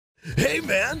Hey,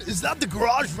 man, is that the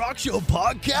Garage Rock Show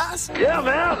podcast? Yeah,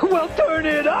 man. Well, turn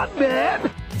it up,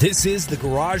 man. This is the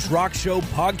Garage Rock Show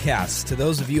podcast. To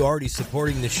those of you already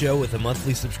supporting the show with a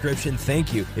monthly subscription,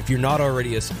 thank you. If you're not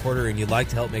already a supporter and you'd like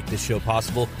to help make this show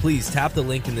possible, please tap the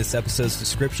link in this episode's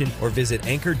description or visit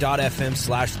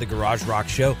anchor.fm/The Garage Rock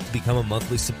Show to become a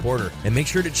monthly supporter. And make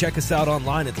sure to check us out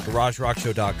online at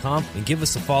thegaragerockshow.com and give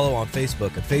us a follow on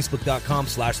Facebook at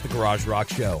facebook.com/The Garage Rock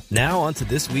Show. Now on to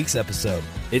this week's episode.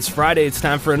 It's Friday. It's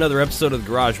time for another episode of the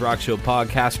Garage Rock Show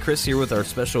podcast. Chris here with our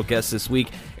special guest this week.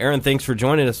 Aaron, thanks for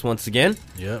joining us once again.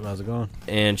 Yep, how's it going?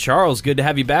 And Charles, good to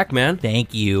have you back, man.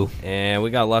 Thank you. And we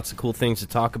got lots of cool things to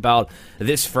talk about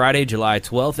this Friday, July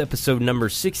 12th, episode number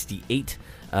 68.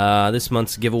 This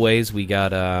month's giveaways, we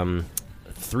got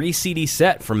 3 CD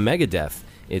set from Megadeth.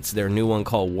 It's their new one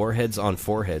called Warheads on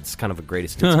Foreheads, kind of a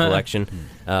greatest hits collection.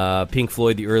 Pink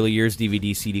Floyd, The Early Years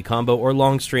DVD CD combo, or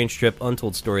Long Strange Trip,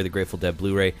 Untold Story of the Grateful Dead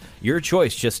Blu-ray. Your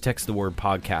choice. Just text the word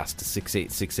podcast to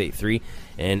 68683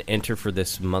 and enter for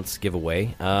this month's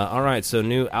giveaway. All right, so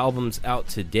new albums out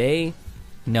today.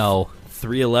 No.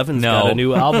 311's got a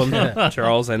new album.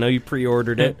 Charles, I know you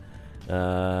pre-ordered it.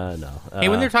 No. Hey,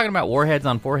 when they're talking about Warheads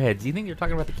on Foreheads, do you think they're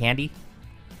talking about the candy?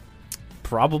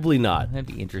 Probably not. That'd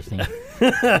be interesting.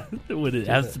 What it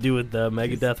has to do with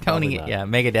Megadeth? Toning it, yeah.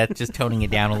 Megadeth just toning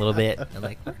it down a little bit. They're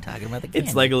like, we're talking about the candy.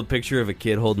 It's like a picture of a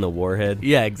kid holding a warhead.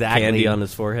 Yeah, exactly. Candy on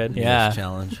his forehead. Yeah.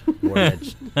 Challenge.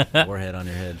 Warhead on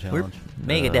your head challenge.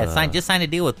 Megadeth, just signed a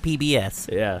deal with PBS.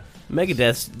 Yeah.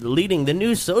 Megadeth's leading the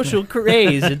new social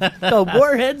craze. It's the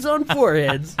Warheads on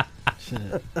Foreheads.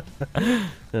 Shit.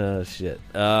 Oh, shit.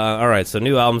 All right, so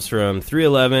new albums from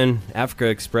 311, Africa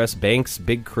Express, Banks,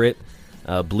 Big Crit,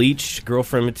 Bleach,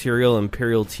 Girlfriend Material,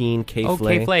 Imperial Teen,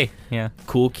 K-Flay. Oh, K-Flay, yeah.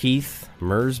 Cool Keith,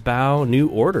 Merzbow, New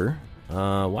Order.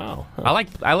 Wow. I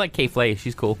like K-Flay.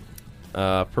 She's cool.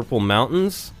 Purple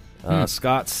Mountains,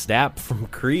 Scott Stapp from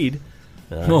Creed.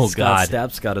 Oh, Scott God.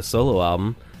 Stapp's got a solo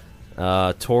album.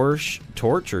 Torch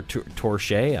or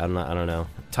Torche, I don't know.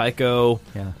 Tycho.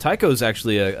 Yeah. Tycho's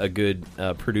actually a good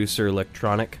producer,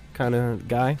 electronic kind of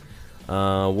guy.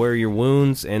 Where Your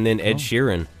Wounds, and then Ed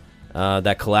Sheeran.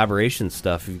 That collaboration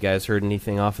stuff. Have you guys heard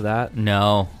anything off of that?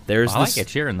 No. I like Ed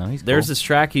Sheeran, though. He's cool. There's this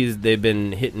track they've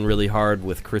been hitting really hard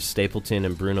with Chris Stapleton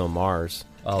and Bruno Mars.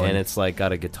 Oh, and it's like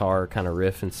got a guitar kind of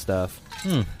riff and stuff.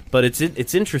 But it's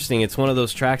interesting. It's one of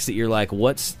those tracks that you're like,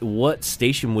 what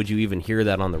station would you even hear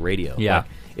that on the radio? Yeah. Like,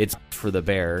 it's for the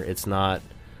bear. It's not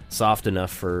soft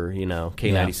enough for,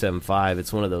 K97.5.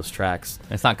 It's one of those tracks.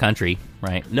 It's not country,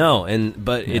 right? No,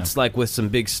 but it's like with some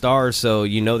big stars, so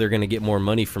they're going to get more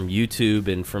money from YouTube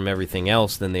and from everything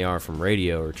else than they are from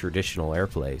radio or traditional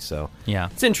airplay. So Yeah.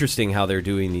 it's interesting how they're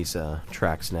doing these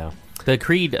tracks now. The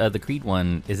Creed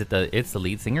one, it's the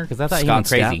lead singer? Because I thought he Scott went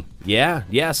crazy. Stapp.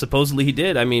 Yeah, supposedly he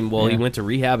did. I mean, he Yeah. went to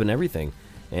rehab and everything,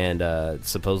 and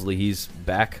supposedly he's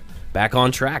back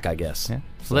on track, I guess. Yeah.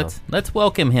 So let's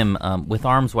welcome him with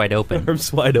arms wide open.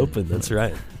 Arms wide open, that's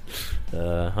right.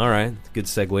 All right, good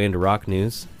segue into rock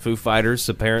news. Foo Fighters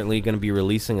apparently going to be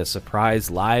releasing a surprise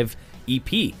live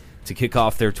EP to kick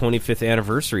off their 25th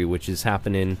anniversary, which is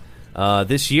happening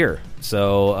this year.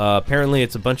 So apparently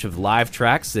it's a bunch of live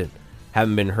tracks that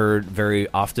haven't been heard very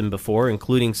often before,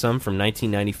 including some from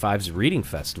 1995's Reading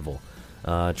Festival.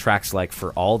 Tracks like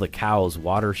For All the Cows,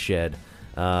 Watershed,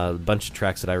 a bunch of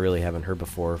tracks that I really haven't heard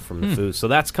before from the Foo. So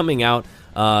that's coming out.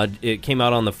 It came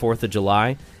out on the 4th of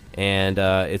July, and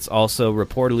it's also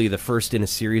reportedly the first in a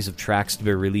series of tracks to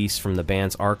be released from the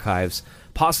band's archives,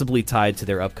 possibly tied to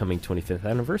their upcoming 25th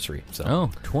anniversary.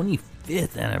 So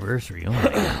 25th anniversary. Oh my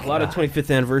God. a lot of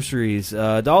 25th anniversaries.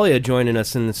 Dahlia joining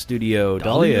us in the studio.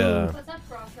 Dahlia. What's up,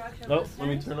 Garage Rock Show Oh, listeners? let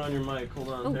me turn on your mic. Hold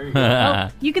on. Oh. There you go.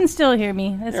 You can still hear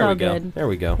me. That's There all we go. good. There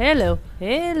we go. Hello.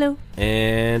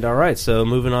 And all right, so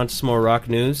moving on to some more rock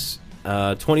news.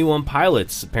 21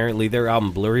 Pilots, apparently their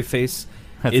album Blurry Face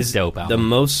That's is a dope album. the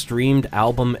most streamed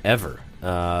album ever.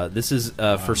 This is for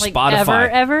Like Spotify.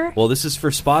 ever? Well, this is for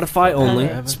Spotify only.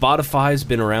 Ever? Spotify's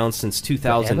been around since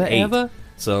 2008. Ever?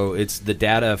 So it's the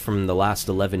data from the last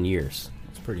 11 years.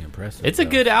 It's pretty impressive. It's a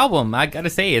though. good album. I gotta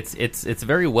say, it's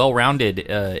very well rounded,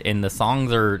 and the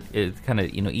songs are kind of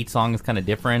each song is kind of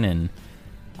different, and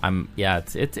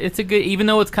it's a good, even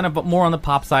though it's kind of more on the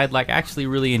pop side. Like, I actually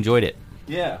really enjoyed it.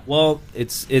 Yeah. Well, it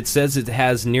says it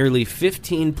has nearly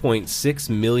 15.6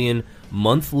 million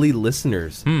monthly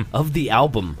listeners of the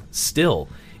album. Still,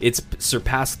 it's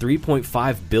surpassed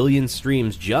 3.5 billion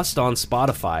streams just on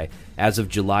Spotify as of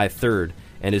July 3rd.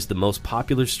 and is the most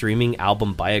popular streaming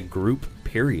album by a group,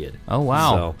 period. Oh,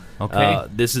 wow. So, Okay.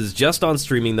 this is just on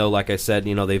streaming, though. Like I said,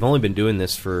 they've only been doing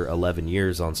this for 11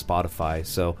 years on Spotify.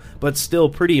 So, but still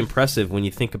pretty impressive when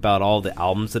you think about all the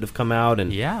albums that have come out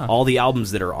and all the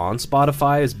albums that are on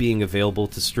Spotify as being available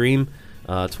to stream.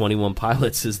 21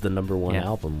 Pilots is the number one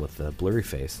album with Blurry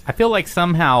Face. I feel like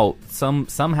somehow, some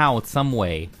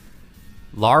way,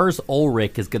 Lars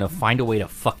Ulrich is gonna find a way to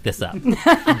fuck this up.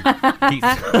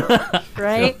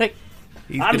 Right?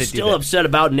 I'm still upset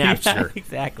about Napster.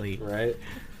 Exactly. Right?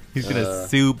 He's gonna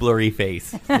sue Blurry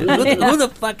Face. Who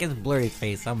the fuck is Blurry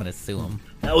Face? I'm gonna sue him.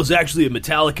 That was actually a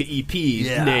Metallica EP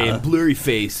named Blurry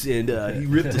Face, and he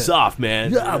ripped us off,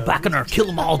 man. Back in our Kill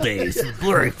 'Em All days,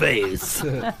 Blurry Face.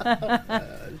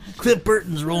 Cliff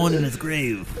Burton's rolling in his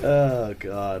grave. Oh,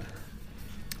 God.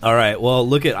 All right,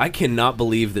 well, I cannot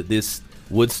believe that this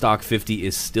Woodstock 50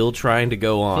 is still trying to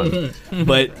go on,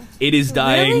 but it is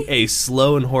dying a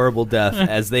slow and horrible death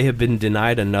as they have been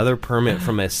denied another permit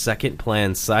from a second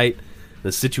planned site.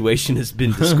 The situation has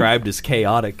been described as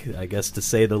chaotic, I guess, to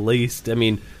say the least. I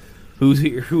mean,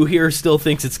 who here still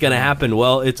thinks it's going to happen?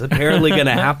 Well, it's apparently going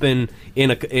to happen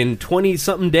in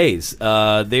 20-something days.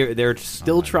 They're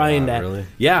still trying to. Really?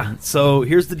 Yeah. So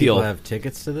here's the deal. People have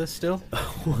tickets to this still?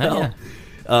 Well,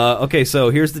 okay, so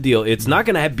here's the deal. It's not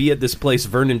going to be at this place,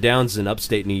 Vernon Downs, in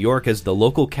upstate New York, as the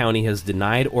local county has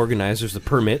denied organizers the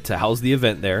permit to house the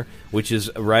event there, which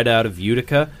is right out of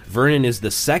Utica. Vernon is the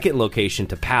second location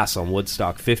to pass on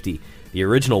Woodstock 50. The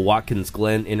original Watkins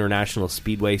Glen International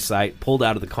Speedway site pulled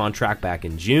out of the contract back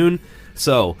in June.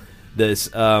 So this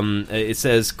it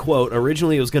says, quote,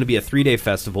 originally it was going to be a 3-day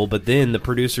festival, but then the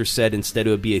producer said instead it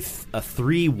would be a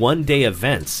 3 one-day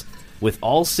events, with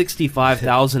all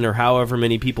 65,000 or however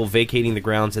many people vacating the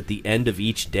grounds at the end of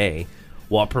each day.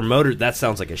 While promoter, that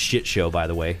sounds like a shit show, by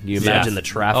the way. Can you imagine the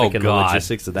traffic and the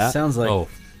logistics of that? Sounds like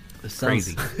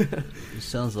crazy. It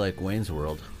sounds like Wayne's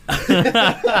World.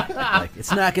 Like,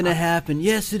 it's not going to happen.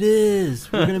 Yes, it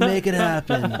is. We're going to make it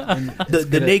happen. And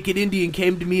the naked Indian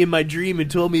came to me in my dream and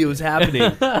told me it was happening.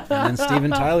 and then Steven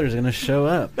Tyler's going to show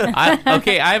up. I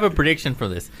have a prediction for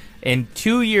this. In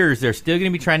 2 years, they're still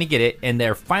going to be trying to get it, and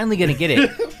they're finally going to get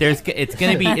it. It's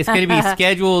going to be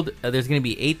scheduled. There's going to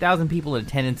be 8,000 people in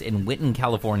attendance in Winton,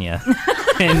 California,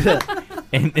 and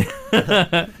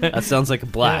That sounds like a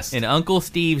blast. in Uncle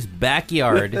Steve's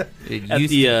backyard. They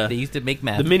used to make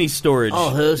meth. The mini storage. I'll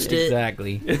host it.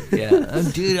 Exactly. Yeah.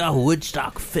 Dude,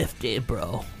 Woodstock 50,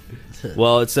 bro.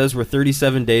 Well, it says we're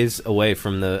 37 days away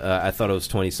from the, I thought it was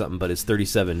 20-something, but it's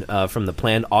 37, from the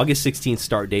planned August 16th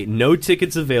start date. No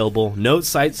tickets available, no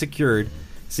site secured.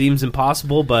 Seems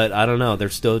impossible, but I don't know. They're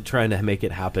still trying to make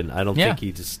it happen. I don't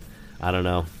think I don't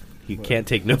know. He can't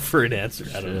take no for an answer.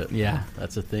 I don't know. Yeah.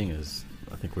 That's the thing is,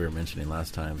 I think we were mentioning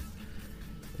last time,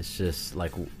 it's just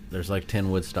like there's like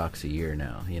 10 Woodstocks a year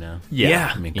now, you know?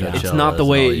 Yeah. I mean, Yeah. It's Coachella's not the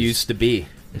way it always- used to be.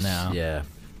 No. Yeah.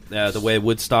 The way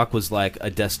Woodstock was like a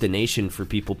destination for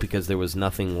people because there was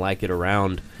nothing like it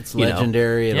around. It's you know.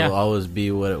 legendary. It'll Yeah. always be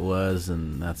what it was,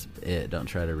 and that's it. Don't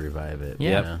try to revive it.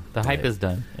 Yeah. you know? The hype is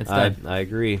done. It's I done.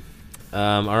 agree.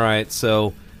 All right,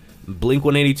 so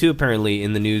Blink-182 apparently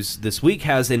in the news this week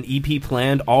has an EP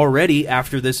planned already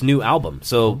after this new album.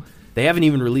 So they haven't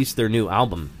even released their new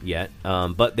album yet,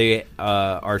 but they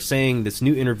are saying this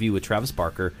new interview with Travis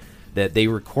Barker that they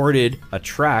recorded a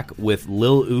track with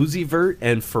Lil Uzi Vert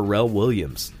and Pharrell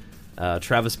Williams.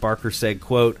 Travis Barker said,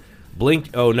 quote,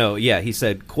 he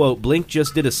said, quote, Blink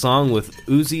just did a song with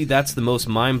Uzi. That's the most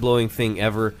mind-blowing thing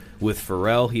ever with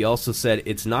Pharrell. He also said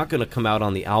it's not going to come out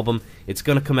on the album. It's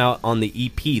going to come out on the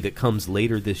EP that comes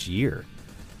later this year.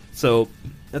 So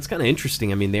that's kind of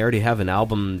interesting. I mean, they already have an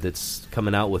album that's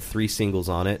coming out with 3 singles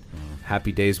on it.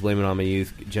 Happy Days, Blame It On My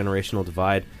Youth, Generational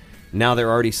Divide. Now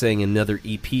they're already saying another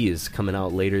EP is coming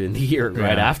out later in the year,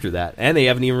 right after that. And they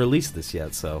haven't even released this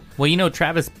yet, so... Well, you know,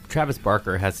 Travis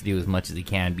Barker has to do as much as he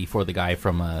can before the guy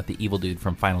from the evil dude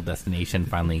from Final Destination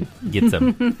finally gets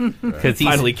him. Because he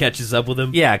finally catches up with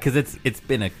him. Yeah, because it's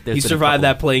been a... He survived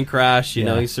that plane crash, you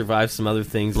know, he survived some other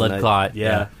things. Blood clot.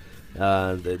 Yeah.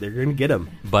 They're going to get him.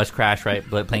 Bus crash, right?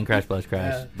 Plane crash, bus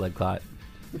crash, blood clot.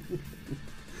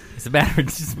 It's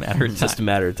just a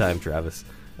matter of time. Travis.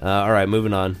 All right,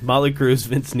 moving on. Motley Crue's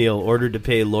Vince Neil ordered to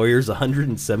pay lawyers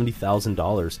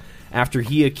 $170,000 after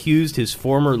he accused his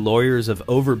former lawyers of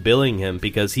overbilling him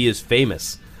because he is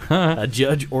famous. A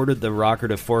judge ordered the rocker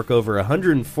to fork over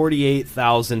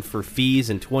 $148,000 for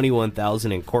fees and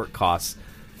 $21,000 in court costs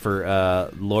for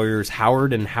lawyers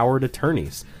Howard and Howard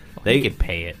attorneys. They could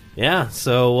pay it. Yeah,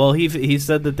 so well he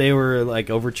said that they were like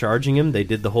overcharging him. They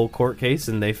did the whole court case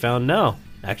and they found no.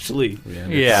 Actually,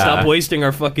 Yeah. stop wasting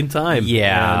our fucking time.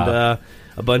 Yeah. And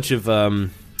a bunch of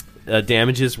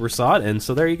damages were sought, and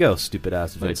so there you go, stupid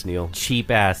ass Vince Neil.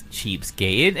 Cheap ass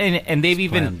cheapskate, and they've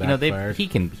even backfired. he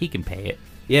can pay it.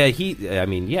 Yeah,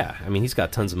 he's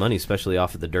got tons of money, especially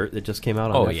off of The Dirt that just came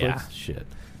out on Netflix. Yeah. Shit.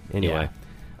 Anyway,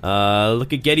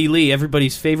 look at Geddy Lee,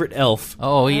 everybody's favorite elf.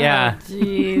 Oh yeah.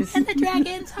 Jeez. The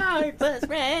dragon's heart was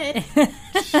red.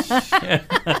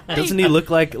 Doesn't he look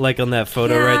like on that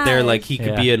photo right there, like he could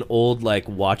Yeah. be an old like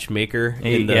watchmaker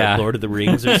in the Yeah. Lord of the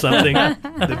Rings or something?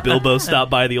 The Bilbo stopped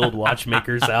by the old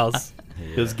watchmaker's house.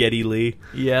 It was Geddy Lee.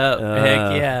 Yeah.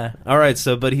 Heck yeah. All right,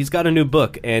 but he's got a new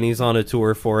book, and he's on a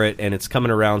tour for it, and it's coming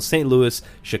around St. Louis,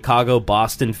 Chicago,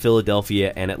 Boston,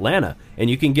 Philadelphia, and Atlanta. And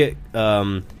you can get,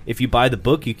 if you buy the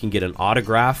book, you can get an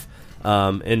autograph,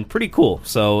 and pretty cool.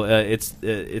 So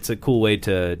it's a cool way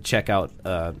to check out,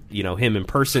 him in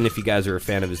person if you guys are a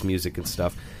fan of his music and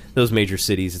stuff. Those major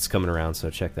cities, it's coming around, so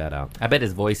check that out. I bet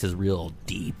his voice is real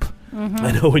deep.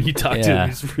 I know when you talk to him,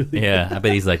 he's really Yeah, I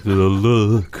bet he's like, the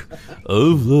look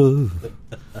of love.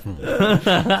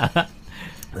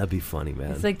 That'd be funny,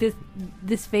 man. It's like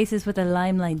this face is what the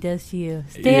limelight does to you.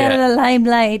 Stay out Yeah. of the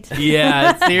limelight.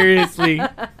 Yeah, seriously. All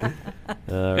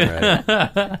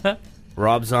right.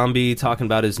 Rob Zombie talking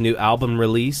about his new album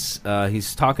release.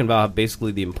 He's talking about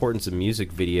basically the importance of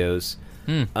music videos.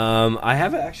 I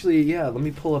have actually, let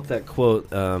me pull up that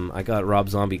quote. I got Rob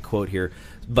Zombie quote here.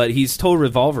 But he's told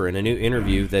Revolver in a new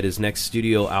interview that his next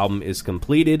studio album is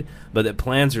completed, but that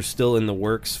plans are still in the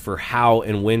works for how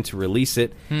and when to release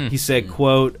it. He said,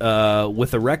 quote,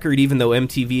 with a record, even though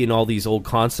MTV and all these old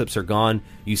concepts are gone,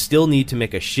 you still need to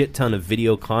make a shit ton of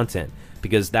video content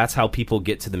because that's how people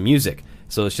get to the music.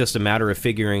 So it's just a matter of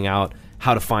figuring out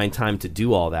how to find time to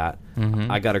do all that.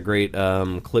 I got a great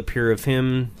clip here of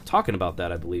him talking about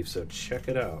that, I believe, so check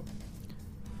it out.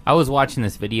 I was watching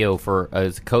this video for a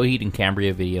Coheed and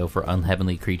Cambria video for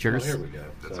Unheavenly Creatures. Here we go.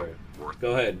 Sorry.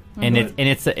 Go ahead. And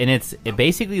it's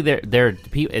basically they're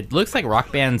it looks like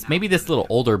rock bands, maybe this a little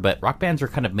older, but rock bands are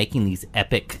kind of making these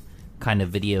epic kind of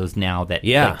videos now that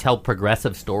like, tell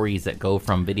progressive stories that go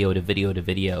from video to video to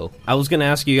video. I was going to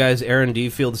ask you guys, Aaron, do you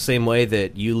feel the same way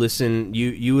that you listen?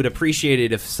 You would appreciate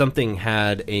it if something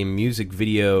had a music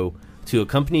video to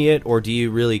accompany it, or do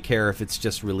you really care if it's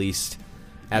just released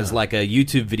as like a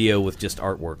YouTube video with just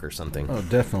artwork or something? Oh,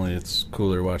 definitely. It's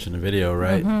cooler watching a video,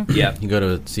 right? Yeah. You go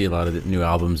to see a lot of the new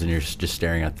albums, and you're just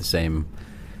staring at the same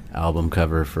album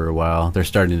cover for a while. They're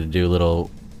starting to do little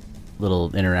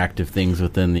interactive things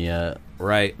within the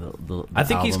right. The I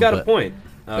think he's album, got a point.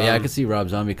 But yeah, I could see Rob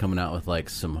Zombie coming out with like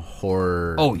some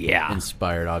horror. Oh, yeah.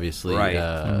 inspired, obviously.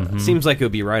 Right. Seems like it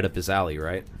would be right up his alley,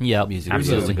 right? Yep, Music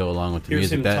absolutely. videos that go along with the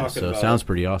Here's him music. talking So it about sounds it.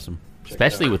 pretty awesome.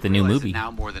 Especially with the new Realize movie. that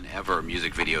now more than ever,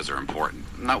 music videos are important.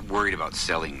 I'm not worried about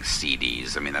selling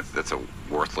CDs. I mean, that's a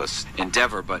worthless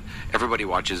endeavor, but everybody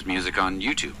watches music on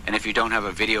YouTube. And if you don't have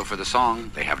a video for the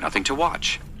song, they have nothing to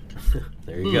watch.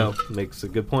 There you go. Makes a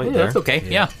good point Yeah, there. that's okay.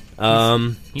 Yeah.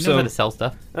 He knows how to sell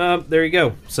stuff. There you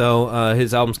go. So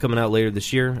his album's coming out later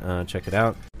this year. Check it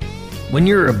out. When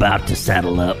you're about to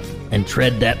saddle up and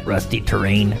tread that rusty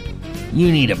terrain, you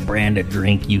need a brand of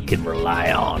drink you can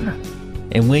rely on.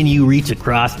 And when you reach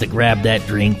across to grab that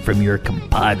drink from your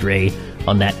compadre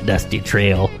on that dusty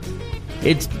trail,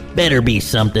 it's better be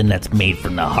something that's made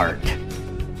from the heart.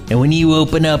 And when you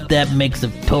open up that mix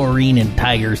of taurine and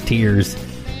tiger's tears,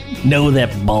 know that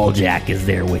Balljack is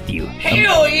there with you.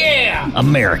 Hell yeah!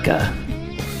 America.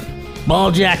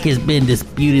 Balljack has been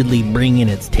disputedly bringing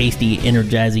its tasty,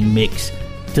 energizing mix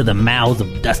to the mouths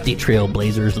of dusty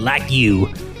trailblazers like you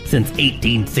since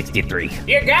 1863.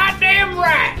 You're goddamn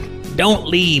right. Don't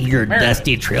leave your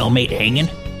dusty trailmate hanging.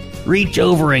 Reach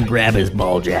over and grab his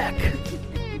Balljack.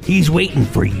 He's waiting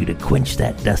for you to quench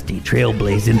that dusty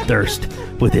trailblazing thirst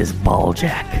with his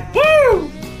Balljack. Woo!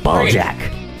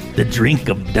 Balljack, the drink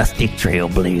of dusty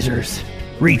trailblazers.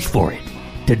 Reach for it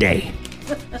today.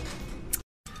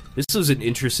 This was an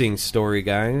interesting story,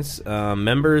 guys.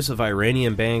 Members of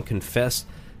Iranian band confessed,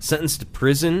 sentenced to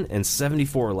prison and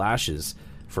 74 lashes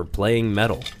for playing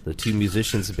metal. The two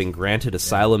musicians have been granted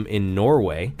asylum in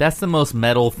Norway. That's the most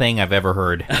metal thing I've ever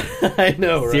heard. I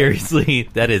know, right? Seriously,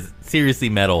 that is seriously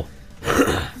metal.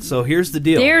 So here's the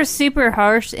deal. They're super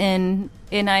harsh in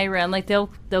Iran. Like they'll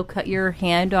cut your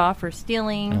hand off for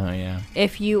stealing. Oh yeah.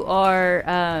 If you are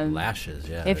Lashes,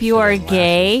 yeah. if they're you are still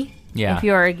gay, lashes. Yeah. if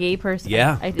you are a gay person,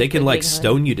 Yeah, I they think can that like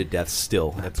stone you to death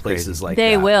still at places crazy. like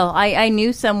They that. will. I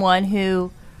knew someone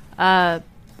who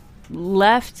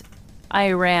left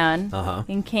Iran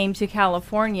and came to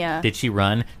California. Did she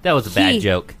run? That was a bad He-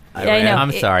 joke. Yeah, I know.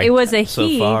 I'm sorry. It was a So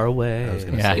he. far away. I was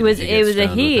gonna Yeah. say, It was did you get a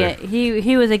stoned he. with her?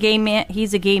 He was a gay man.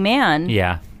 He's a gay man.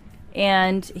 Yeah.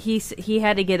 and he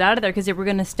had to get out of there because they were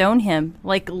going to stone him.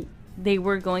 Like they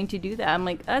were going to do that. I'm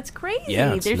like, that's crazy.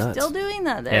 Yeah, it's They're nuts. still doing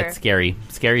that there. That's scary,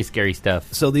 scary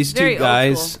stuff. So these Very two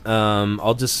guys,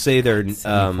 I'll just say their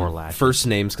 74 lashes. first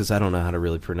names because I don't know how to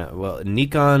really pronounce. Well,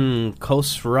 Nikon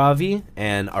Khosravi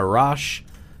and Arash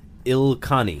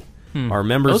Ilkhani are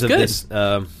members That of was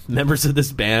this members of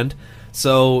this band.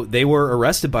 So they were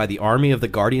arrested by the Army of the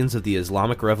Guardians of the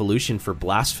Islamic Revolution for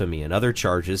blasphemy and other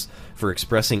charges for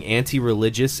expressing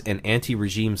anti-religious and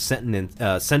anti-regime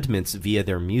sentiments via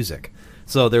their music.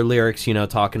 So their lyrics,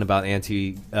 talking about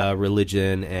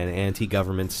anti-religion and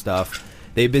anti-government stuff.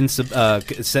 They've been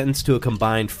sentenced to a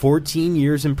combined 14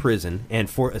 years in prison and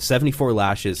 74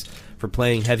 lashes for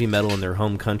playing heavy metal in their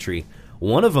home country.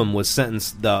 One of them was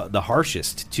sentenced the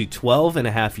harshest to 12 and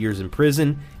a half years in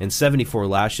prison and 74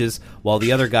 lashes, while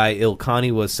the other guy,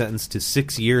 Ilkhani, was sentenced to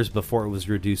 6 years before it was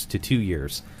reduced to 2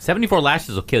 years. 74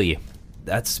 lashes will kill you.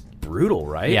 That's brutal,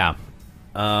 right? Yeah.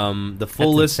 The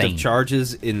full That's list insane. of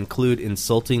charges include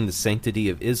insulting the sanctity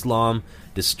of Islam,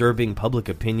 disturbing public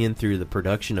opinion through the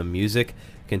production of music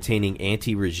containing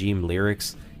anti-regime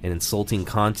lyrics and insulting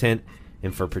content,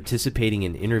 and for participating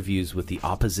in interviews with the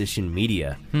opposition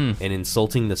media and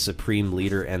insulting the supreme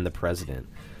leader and the president.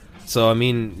 So, I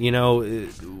mean,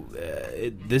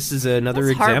 this is another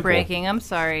That's example heartbreaking. I'm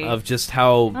sorry. of just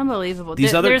how Unbelievable.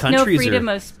 these other There's countries no freedom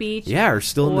are, of speech. are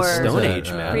still in the or Stone that, Age,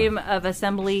 man. freedom of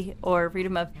assembly or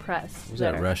freedom of press. Was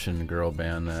that Russian girl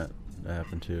band that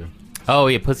happened to? Oh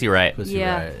yeah, Pussy Riot. Pussy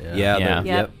Yeah. Riot, Yeah.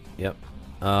 Yeah.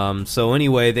 Yep. So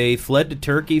anyway, they fled to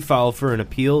Turkey, filed for an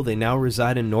appeal. They now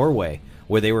reside in Norway,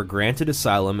 where they were granted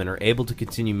asylum and are able to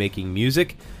continue making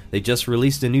music. They just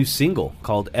released a new single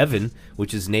called Evan,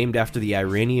 which is named after the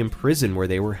Iranian prison where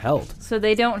they were held. So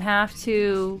they don't have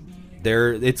to.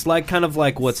 It's like kind of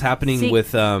like what's happening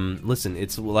with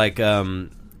it's like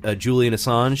Julian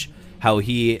Assange, how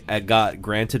he got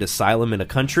granted asylum in a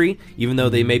country, even though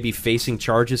they may be facing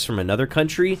charges from another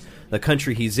country. The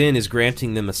country he's in is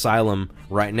granting them asylum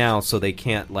right now, so they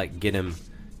can't get him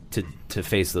to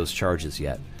face those charges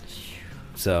yet.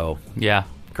 So Yeah.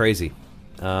 crazy.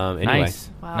 Anyway. Nice.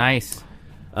 Wow. Nice.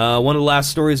 One of the last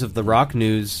stories of the rock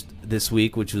news this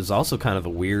week, which was also kind of a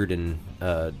weird and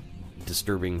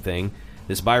disturbing thing.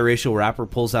 This biracial rapper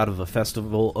pulls out of a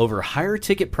festival over higher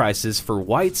ticket prices for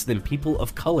whites than people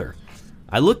of color.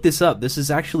 I looked this up. This is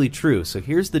actually true. So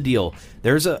here's the deal.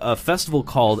 There's a festival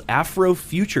called Afro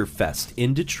Future Fest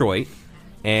in Detroit,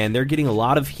 and they're getting a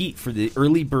lot of heat for the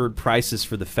early bird prices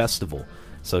for the festival.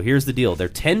 So here's the deal. They're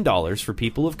 $10 for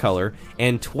people of color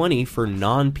and $20 for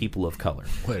non-people of color.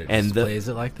 Wait, it and displays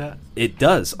it like that? It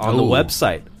does on the Ooh.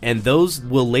 website, and those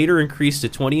will later increase to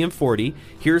 20 and 40.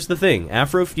 Here's the thing.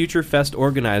 Afro Future Fest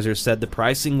organizers said the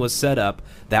pricing was set up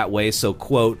that way so,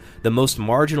 quote, the most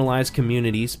marginalized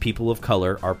communities, people of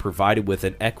color, are provided with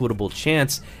an equitable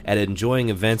chance at enjoying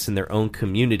events in their own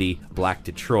community, Black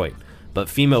Detroit. But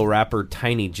female rapper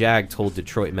Tiny Jag told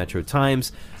Detroit Metro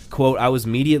Times, quote, I was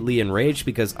immediately enraged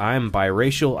because I'm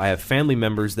biracial. I have family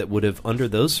members that would have, under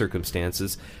those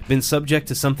circumstances, been subject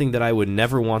to something that I would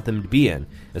never want them to be in,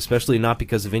 especially not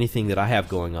because of anything that I have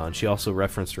going on. She also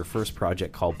referenced her first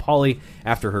project called Polly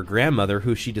after her grandmother,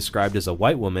 who she described as a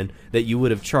white woman, that you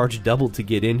would have charged double to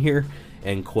get in here,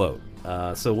 end quote.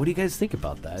 So what do you guys think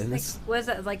about that? And Was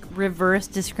that like reverse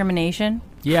discrimination?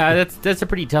 Yeah, that's a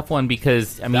pretty tough one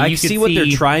because I mean I you see could what they're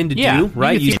trying to Yeah, do,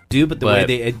 right? You You could do, but the way but-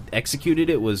 they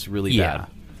executed it was really bad.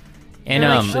 And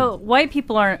They're like, oh, white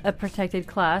people aren't a protected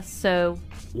class, so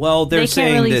Well, they're they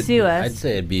saying can't really that sue us. I'd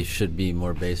say should be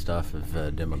more based off of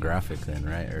demographic then,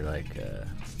 right? Or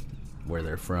where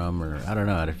they're from, or I don't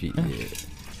know. If you,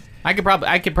 I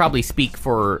could probably speak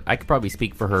for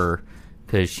her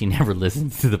because she never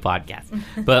listens to the podcast.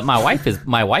 But my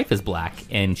wife is black,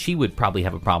 and she would probably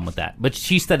have a problem with that. But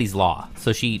she studies law,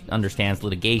 so she understands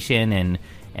litigation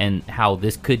and how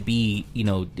this could be,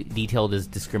 detailed as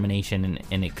discrimination,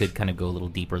 and it could kind of go a little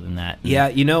deeper than that. Yeah,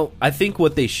 I think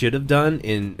what they should have done,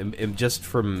 in just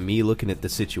from me looking at the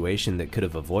situation that could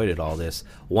have avoided all this,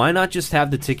 why not just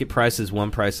have the ticket prices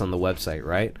one price on the website,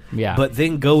 right? Yeah. But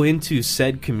then go into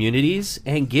said communities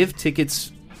and give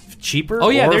tickets cheaper Oh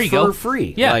yeah, or there you for go.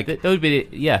 free. Yeah, Like, that would be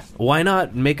yeah. why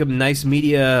not make a nice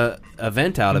media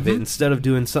event out of it instead of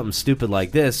doing something stupid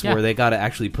like this Yeah. where they got to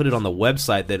actually put it on the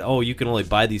website that, oh, you can only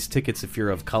buy these tickets if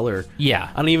you're of color. Yeah.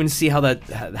 I don't even see how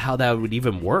that would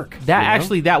even work.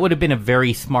 That would have been a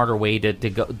very smarter way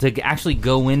to actually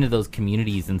go into those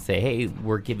communities and say, hey,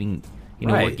 we're giving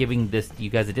we're giving you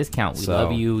guys a discount. We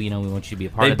love you. We want you to be a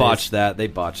part of this. They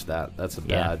botched that. That's a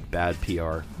bad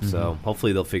PR. So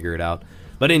hopefully they'll figure it out.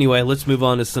 But anyway, let's move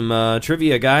on to some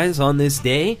trivia, guys, on this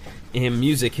day. In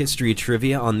music history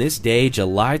trivia, on this day,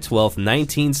 July 12th,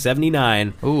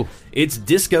 1979, it's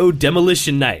Disco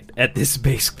Demolition Night at this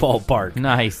baseball park.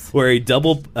 Nice. Where a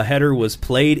double-header was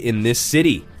played in this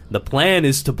city. The plan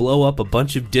is to blow up a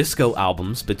bunch of disco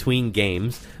albums between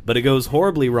games, but it goes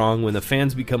horribly wrong when the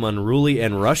fans become unruly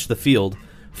and rush the field,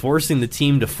 forcing the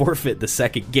team to forfeit the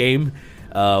second game.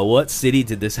 What city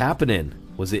did this happen in?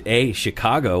 Was it A,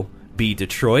 Chicago, B,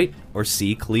 Detroit, or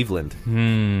C, Cleveland?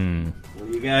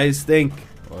 What do you guys think?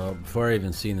 Well, before I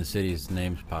even seen the city's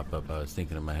names pop up, I was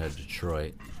thinking in my head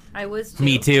Detroit. I was too.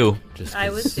 Me too. I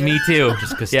was too. Me too.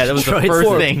 Just because Yeah, that was the first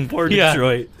thing. Poor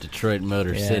Detroit. Detroit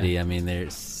Motor Yeah. City. I mean, there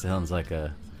sounds like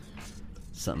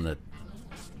something that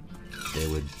they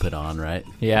would put on, right?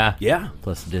 Yeah. Yeah.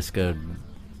 Plus Disco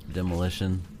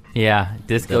Demolition. Yeah.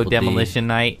 Disco Double D. Demolition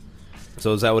Night.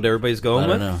 So is that what everybody's going I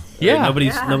with? don't know. Yeah.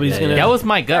 Nobody's gonna. That was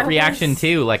my gut That reaction was-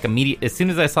 too. Like immediate, as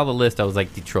soon as I saw the list, I was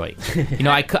like Detroit.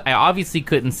 I obviously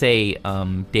couldn't say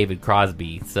David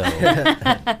Crosby. So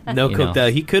no you cooked. know.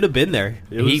 He could have been there.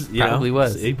 He probably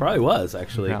was. He probably was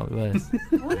actually. probably was.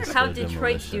 I wonder how Disco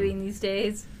Detroit's Demolition. doing these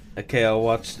days. Okay, I'll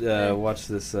watch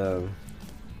this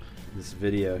this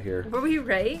video here. Were we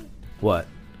right What?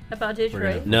 about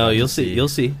Detroit? No, you'll see. You'll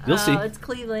see. You'll see. It's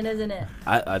Cleveland, isn't it?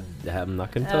 I'm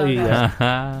not gonna tell you Okay. yet.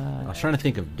 I was trying to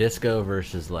think of disco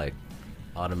versus like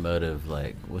automotive.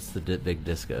 Like, what's the big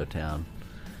disco town?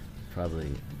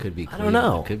 Probably could be. I Cleveland. don't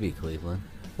know. It could be Cleveland.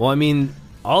 Well, I mean,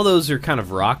 all those are kind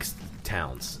of rock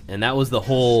towns, and that was the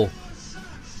whole.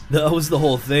 That was the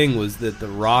whole thing. Was that the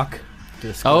rock?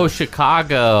 Disco. Oh,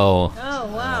 Chicago.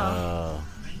 Oh wow!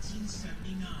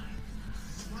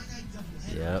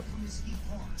 Yep.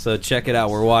 So check it out.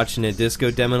 We're watching it. Disco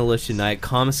Demolition Night,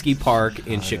 Comiskey Park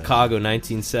in Chicago,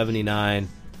 1979.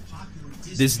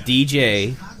 This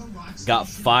DJ got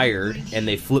fired, and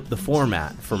they flipped the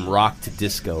format from rock to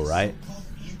disco, right?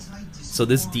 So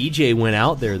this DJ went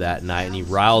out there that night, and he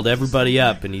riled everybody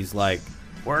up, and he's like,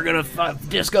 "We're gonna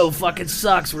disco fucking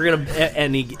sucks. We're gonna,"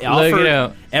 and he offered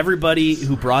out. everybody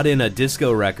who brought in a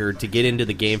disco record to get into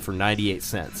the game for 98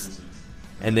 cents,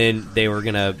 and then they were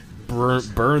gonna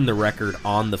burn the record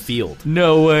on the field.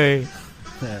 No way.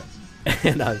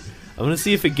 And I'm going to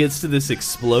see if it gets to this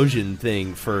explosion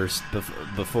thing first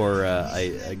before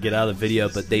I get out of the video.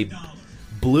 But they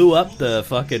blew up the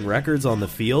fucking records on the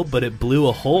field, but it blew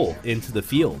a hole into the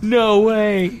field. No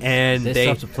way. And They still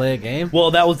have to play a game.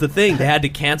 well, that was the thing. They had to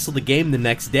cancel the game the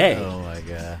next day Oh my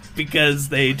god. because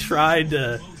they tried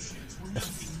to.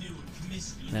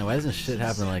 Man, why doesn't shit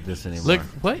happen like this anymore? Look,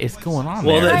 what is going on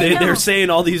Well, there? I know. they're saying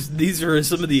all these are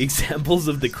some of the examples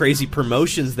of the crazy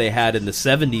promotions they had in the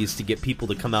 70s to get people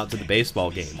to come out to the baseball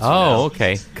games. Oh,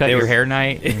 okay. Cut They your were- hair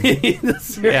night. Can't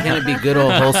it be good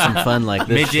old wholesome fun like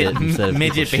this Midget- shit instead of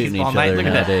midget people shooting baseball each night? other Look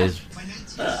at that. nowadays?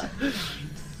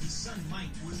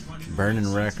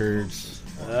 Burning records.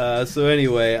 So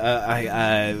anyway,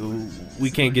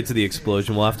 we can't get to the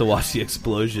explosion. We'll have to watch the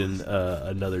explosion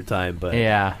another time. But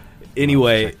Yeah.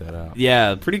 anyway, check that out.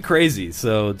 yeah, pretty crazy.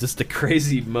 So just a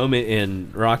crazy moment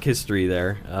in rock history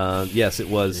there. Yes, it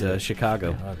was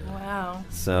Chicago. Wow.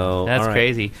 So That's all right.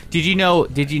 crazy. Did you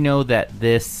know that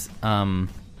this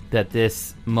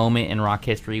moment in rock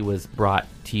history was brought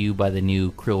to you by the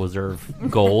new Krill Reserve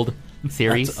Gold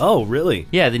series? Oh, really?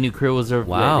 Yeah, the new Krill Reserve.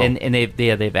 Wow. And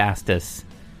they've asked us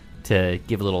to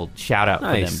give a little shout out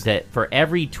Nice. for them that for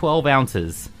every 12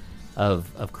 ounces of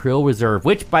Krill Reserve,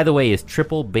 which by the way is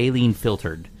triple baleen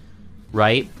filtered,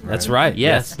 right? That's right.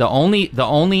 Yes, the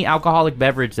only alcoholic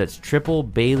beverage that's triple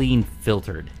baleen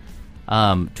filtered.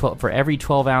 For every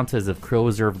 12 ounces of Krill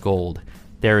Reserve Gold,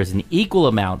 there is an equal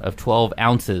amount of 12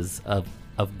 ounces of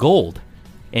gold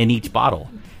in each bottle.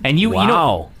 And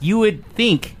Wow. you would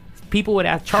think people would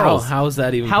ask Charles, How is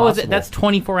that even how is possible? it? That's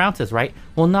 24 ounces, right?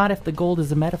 Well, not if the gold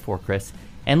is a metaphor, Chris.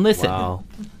 And listen, Wow.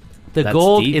 the That's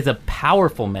gold deep. is a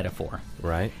powerful metaphor.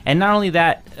 Right. And not only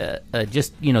that,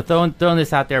 just throwing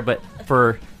this out there, but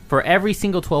for every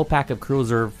single 12 pack of Krill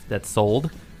Reserve that's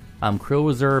sold, Krill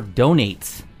Reserve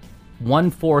donates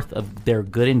 1/4 of their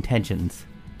good intentions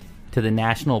to the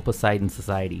National Poseidon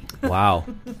Society. Wow.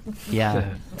 Yeah, To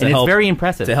and it's help- very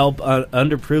impressive. To help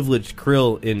underprivileged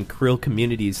krill in krill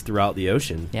communities throughout the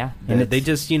ocean. Yeah. And And they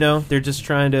it's- just, they're just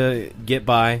trying to get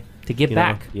by. To give you know,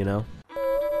 back.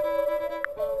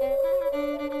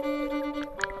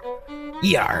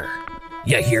 Yar.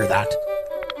 You hear that?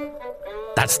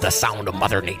 That's the sound of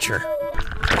Mother Nature.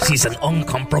 She's an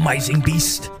uncompromising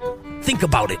beast. Think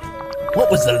about it. What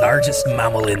was the largest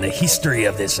mammal in the history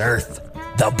of this earth?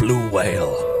 The blue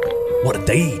whale. What did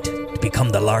they eat to become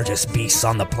the largest beasts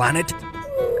on the planet?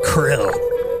 Krill.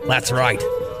 That's right.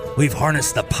 We've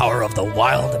harnessed the power of the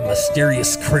wild and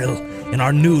mysterious krill in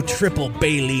our new triple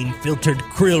baleen filtered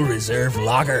Krill Reserve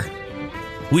lager.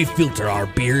 We filter our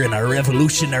beer in a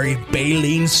revolutionary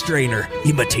baleen strainer,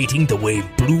 imitating the way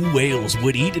blue whales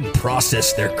would eat and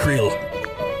process their krill.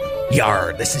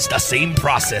 Yar, this is the same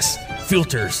process.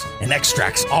 Filters and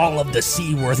extracts all of the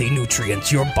seaworthy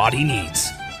nutrients your body needs.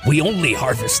 We only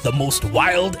harvest the most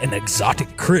wild and exotic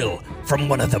krill from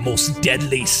one of the most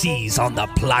deadly seas on the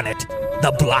planet,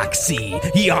 the Black Sea.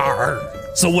 Yar!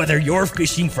 So whether you're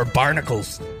fishing for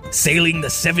barnacles, sailing the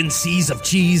 7 seas of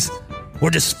cheese, or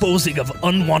disposing of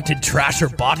unwanted trash or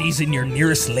bodies in your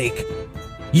nearest lake,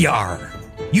 yar!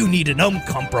 You need an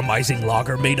uncompromising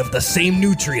lager made of the same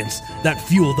nutrients that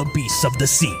fuel the beasts of the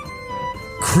sea.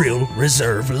 Krill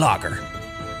Reserve Lager.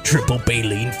 Triple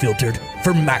baleen filtered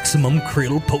for maximum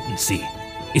krill potency.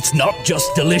 It's not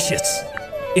just delicious,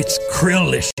 it's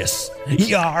krillicious.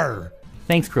 Yar!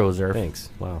 Thanks, Crozer. Thanks.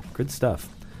 Wow, good stuff.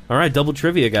 All right, double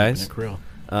trivia, guys. Krill.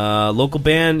 Local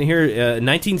band here,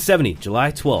 1970,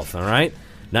 July 12th, all right?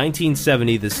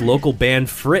 1970, this local band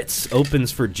Fritz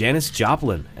opens for Janis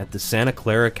Joplin at the Santa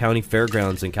Clara County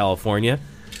Fairgrounds in California.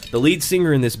 The lead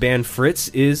singer in this band, Fritz,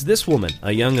 is this woman,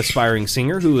 a young aspiring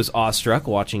singer who was awestruck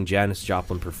watching Janis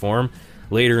Joplin perform.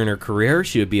 Later in her career,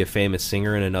 she would be a famous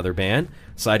singer in another band,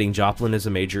 citing Joplin as a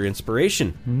major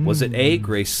inspiration. Was it A,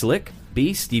 Grace Slick,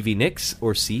 B, Stevie Nicks,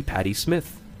 or C, Patti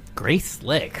Smith? Grace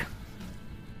Slick.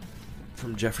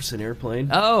 From Jefferson Airplane.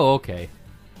 Oh, okay.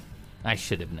 I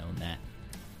should have known that.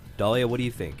 Dahlia, what do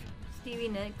you think? Stevie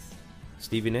Nicks.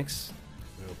 Stevie Nicks?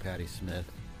 Oh, Patti Smith.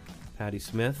 Patti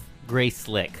Smith? Grace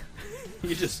Slick.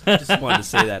 You just wanted to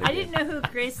say that again. I didn't know who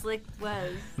Grace Slick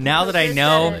was. Now that I Just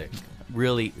know, said it.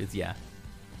 really, it's, yeah.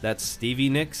 That's Stevie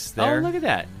Nicks there. Oh, look at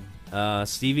that.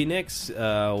 Stevie Nicks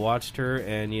watched her,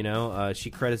 and, she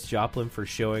credits Joplin for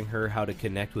showing her how to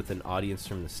connect with an audience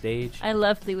from the stage. I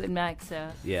love Fleetwood Mac, so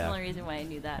that's Yeah. the only reason why I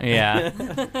knew that.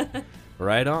 Yeah.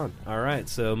 Right on. All right,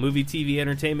 so movie, TV,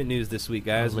 entertainment news this week,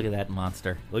 guys. Oh, look at that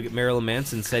monster. Look at Marilyn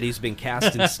Manson said he's been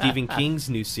cast in Stephen King's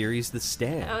new series, The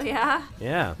Stand. Oh, yeah?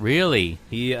 Yeah. Really?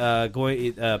 He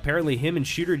apparently him and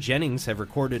Shooter Jennings have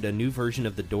recorded a new version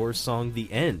of the Doors song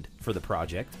 "The End" for the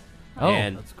project. Oh,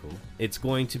 and that's cool. It's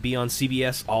going to be on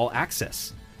CBS All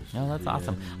Access. No, that's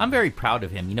awesome. I'm very proud of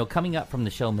him. You know, coming up from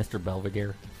the show Mr.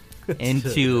 Belvedere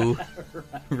into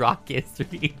rock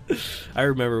history. I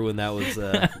remember when that was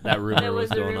that rumor That was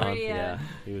was a going rumor, on. yeah.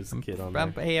 He was a kid on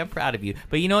I'm, there. hey, I'm proud of you.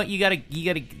 But you know what? You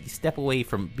gotta step away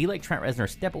from. Be like Trent Reznor.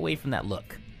 Step away from that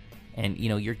look. And you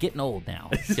know you're getting old now.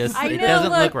 It's just I it know,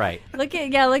 doesn't look look right. Look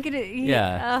at it.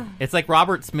 Yeah, it's like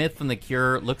Robert Smith from The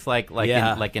Cure. Looks like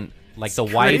Yeah. like the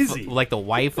crazy.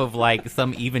 wife of like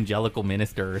some evangelical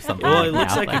minister or something. Well, it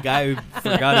looks now. like a guy who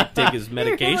forgot to take his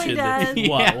medication that does.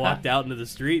 walked out into the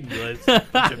street and like, a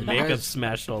bunch of makeup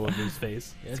smashed all over his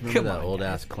face. You guys remember that old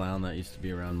ass clown that used to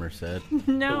be around Merced?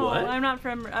 No, What? I'm not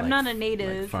from. I'm not a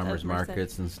native. Like farmers of Merced.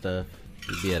 markets and stuff.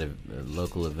 He'd be at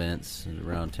local events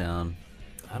around town.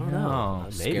 I don't know.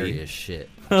 Scary Maybe. as shit.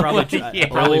 Probably. Yeah.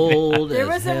 Old There as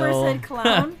was a hell. Merced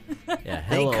clown. Yeah,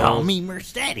 They hell call old. me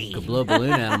Mercedes. Could blow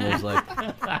balloon animals like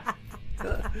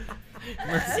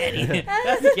Mercedes.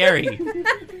 That's scary.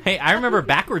 Hey, I remember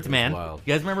Backwards Man. Wild.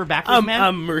 You guys remember Backwards Man?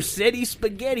 I'm Mercedes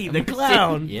Spaghetti, the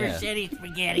clown. yeah. Mercedes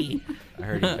spaghetti. I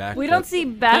heard he backed We don't up. see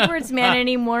Backwards Man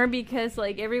anymore because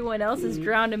like everyone else has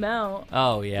drowned him out.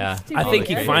 Oh yeah. It's too I think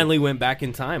he bad. finally went back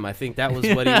in time. I think that was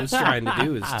what he was trying to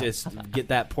do, is just get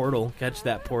that portal, catch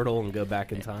that portal, and go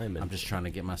back in time. I'm And just trying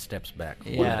to get my steps back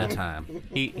one Yeah. at a time.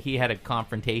 He had a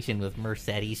confrontation with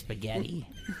Mercedes Spaghetti,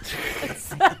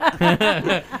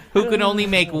 Spaghetti. who could only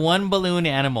make one balloon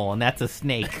animal, and that's a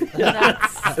snake.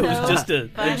 That's it was so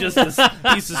just a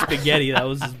piece of spaghetti. That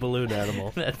was his balloon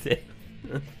animal. That's it.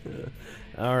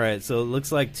 All right, so it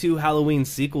looks like 2 Halloween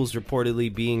sequels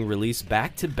reportedly being released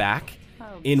back to back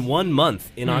in 1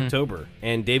 month in October,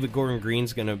 and David Gordon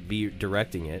Green's going to be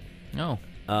directing it. No.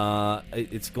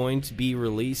 It's going to be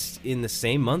released in the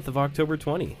same month of October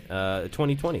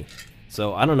 2020.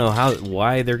 So I don't know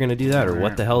why they're going to do that, or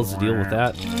what the hell's the deal with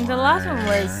that. The last one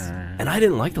was And I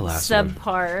didn't like the last one.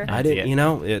 subpar. I didn't,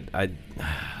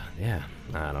 yeah,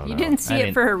 I don't know. You didn't see I it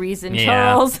didn't- for a reason, Yeah.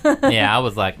 Charles. Yeah, I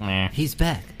was like, meh. He's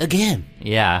back again.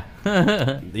 Yeah.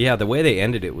 Yeah, the way they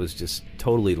ended it was just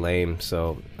totally lame.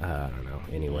 So I don't know.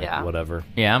 Anyway, Yeah. whatever.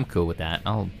 Yeah, I'm cool with that.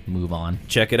 I'll move on.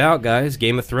 Check it out, guys.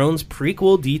 Game of Thrones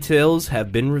prequel details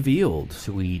have been revealed.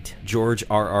 Sweet. George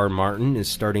R.R. Martin is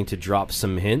starting to drop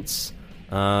some hints.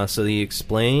 So he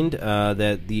explained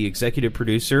that the executive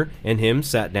producer and him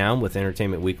sat down with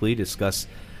Entertainment Weekly to discuss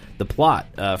the plot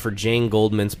for Jane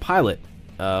Goldman's pilot.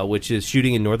 which is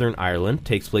shooting in Northern Ireland,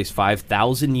 takes place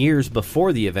 5,000 years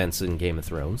before the events in Game of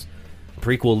Thrones. The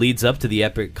prequel leads up to the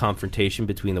epic confrontation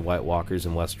between the White Walkers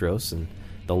and Westeros and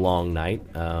the Long Night.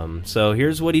 So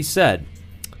here's what he said.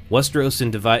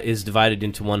 Westeros is divided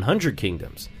into 100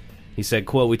 kingdoms. He said,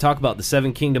 quote, "We talk about the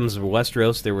 7 kingdoms of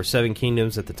Westeros. There were 7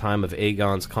 kingdoms at the time of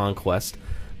Aegon's conquest.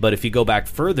 But if you go back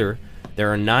further,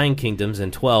 there are 9 kingdoms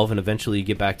and 12, and eventually you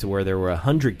get back to where there were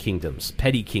 100 kingdoms,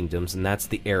 petty kingdoms, and that's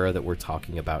the era that we're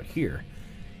talking about here."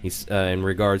 He's, in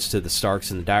regards to the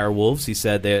Starks and the Dire Wolves, he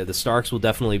said the Starks will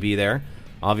definitely be there.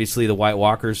 Obviously, the White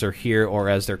Walkers are here, or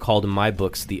as they're called in my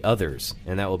books, the Others,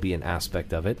 and that will be an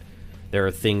aspect of it. There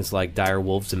are things like dire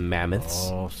wolves and mammoths.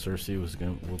 Oh, Cersei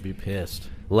will be pissed.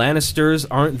 Lannisters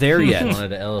aren't there yet. One of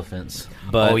the elephants.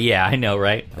 But, oh yeah, I know,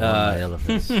 right?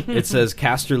 Elephants. It says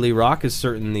Casterly Rock is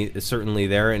certainly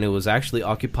there, and it was actually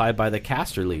occupied by the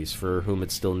Casterlys, for whom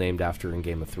it's still named after in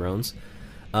Game of Thrones.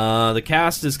 The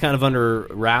cast is kind of under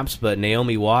wraps, but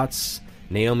Naomi Watts,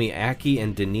 Naomi Ackie,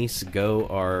 and Denise Go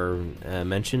are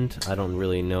mentioned. I don't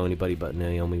really know anybody but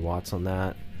Naomi Watts on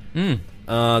that.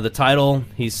 The title,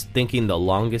 he's thinking The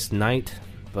Longest Night,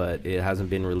 but it hasn't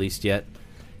been released yet.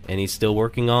 And he's still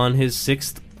working on his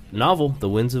 6th novel, The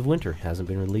Winds of Winter. Hasn't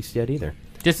been released yet either.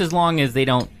 Just as long as they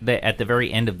don't, at the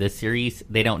very end of this series,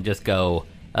 they don't just go,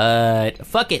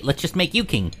 fuck it, let's just make you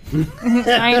king.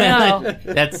 I know.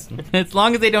 That's as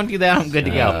long as they don't do that, I'm good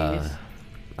to go.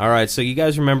 All right, so you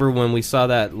guys remember when we saw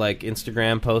that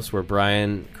Instagram post where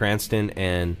Bryan Cranston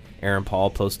and Aaron Paul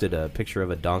posted a picture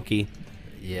of a donkey?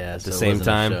 Yeah, at the same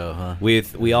time, show, huh?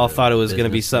 we all thought it was going to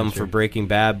be something venture. for Breaking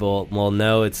Bad, but well,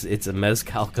 no, it's a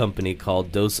mezcal company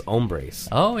called Dos Hombres.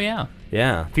 Oh yeah,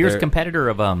 yeah, fierce competitor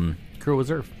of Cruel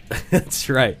Reserve. That's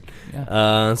right.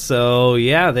 Yeah. So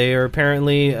yeah, they are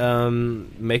apparently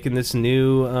making this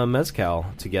new mezcal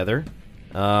together.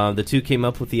 The two came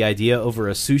up with the idea over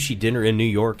a sushi dinner in New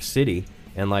York City,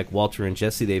 and like Walter and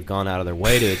Jesse, they've gone out of their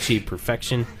way to achieve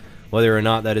perfection. Whether or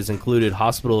not that has included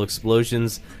hospital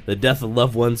explosions, the death of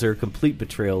loved ones, or a complete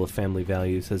betrayal of family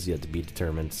values has yet to be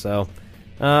determined. So,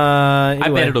 anyway. I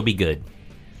bet it'll be good.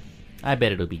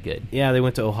 Yeah, they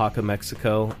went to Oaxaca,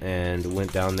 Mexico, and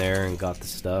went down there and got the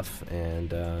stuff,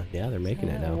 and yeah, they're making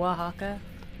it now. Oaxaca.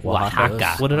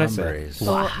 Oaxaca. What did I say?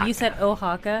 Oh, you said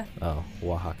Oaxaca. Oh,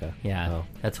 Oaxaca. Yeah, Oh.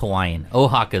 that's Hawaiian.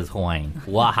 Oaxaca's Hawaiian.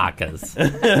 Oaxaca's.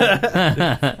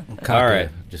 All right.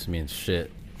 Just means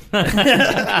shit.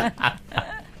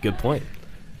 Good point.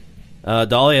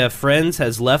 Dahlia, Friends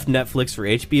has left Netflix for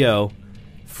HBO.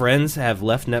 Friends have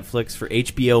left Netflix for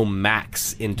HBO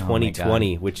Max in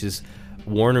 2020, which is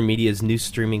Warner Media's new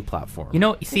streaming platform. You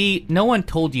know, see, no one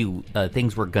told you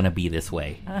things were going to be this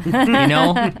way. You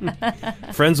know?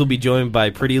 Friends will be joined by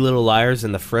Pretty Little Liars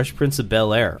and The Fresh Prince of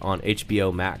Bel-Air on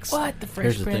HBO Max. What? The Fresh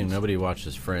Here's the Prince? thing: nobody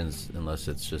watches Friends unless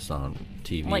it's just on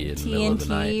TV Like in the middle of the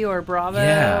night. TNT or Bravo.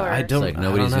 Yeah, or... I don't. It's like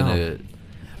nobody's I don't know. gonna.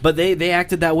 But they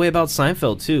acted that way about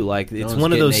Seinfeld too. Like No it's one's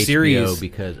one of those getting series. HBO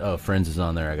because Friends is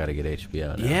on there. I got to get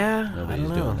HBO now. Yeah, nobody's I don't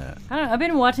know. doing that. I don't know. I've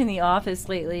been watching The Office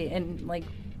lately, and like,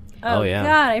 Oh, yeah.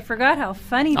 God, I forgot how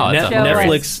funny Oh, that it's show hilarious.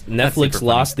 was. Netflix That's super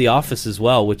lost The Office as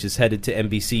well, which is headed to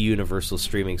NBC Universal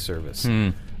streaming service.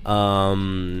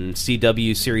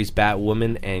 CW series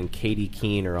Batwoman and Katie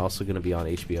Keene are also going to be on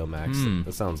HBO Max.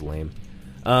 That sounds lame.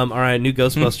 All right, new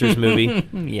Ghostbusters movie.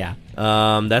 Yeah.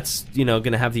 That's going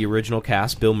to have the original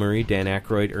cast: Bill Murray, Dan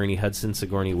Aykroyd, Ernie Hudson,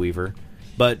 Sigourney Weaver.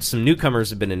 But some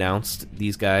newcomers have been announced.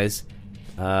 These guys,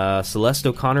 Celeste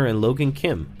O'Connor and Logan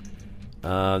Kim.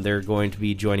 They're going to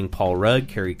be joining Paul Rudd,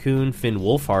 Carrie Coon, Finn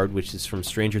Wolfhard, which is from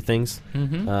Stranger Things.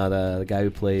 The guy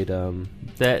who played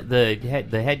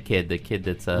The head kid, the kid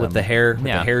that's with the hair, with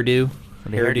yeah. the hairdo,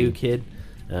 The hairdo. kid.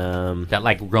 that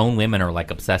like grown women are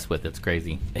like obsessed with. It's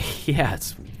crazy. Yeah,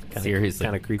 it's Seriously,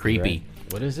 kind of creepy. right?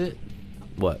 What is it?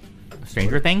 What?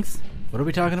 Stranger Things, What are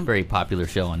we talking about? very popular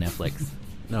show on Netflix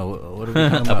No, what are we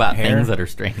talking about? about Hair? things that are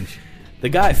strange. The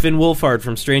guy Finn Wolfhard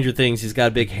from Stranger Things. He's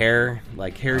got big hair,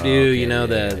 like hairdo. okay,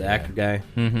 the yeah. actor guy.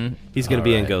 Mm-hmm. He's going to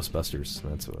be in Alright. Ghostbusters.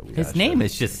 That's what we His got name shown.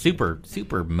 is just super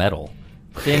metal.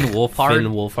 Finn Wolfhard.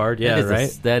 Finn Wolfhard. Yeah, That is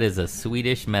right. that is a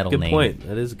Swedish metal Good name. point.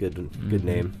 That is a good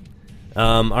name.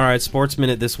 All right, Sports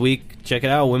Minute this week. Check it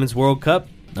out. Women's World Cup.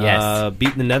 Yes.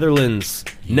 Beat the Netherlands.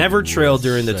 Never trailed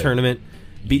during the USA. tournament.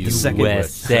 Beat the second.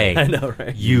 USA. I know,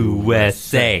 right?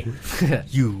 USA.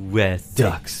 USA.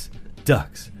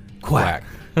 Ducks. Quack.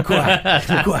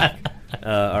 Quack. Quack.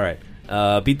 All right.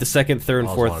 Beat the second, third, and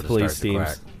Always fourth wanted to place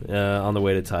start teams on the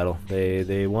way to title.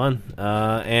 They won.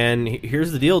 And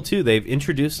here's the deal, too. They've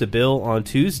introduced a bill on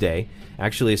Tuesday.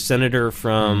 Actually, a senator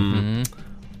from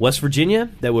West Virginia,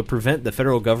 that would prevent the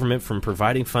federal government from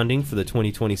providing funding for the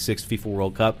 2026 FIFA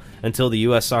World Cup until the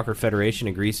U.S. Soccer Federation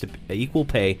agrees to equal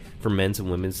pay for men's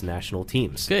and women's national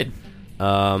teams. Good.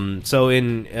 So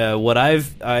in what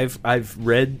I've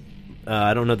read,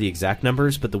 I don't know the exact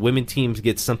numbers, but the women teams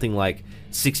get something like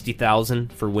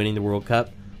 $60,000 for winning the World Cup,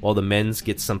 while the men's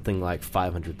get something like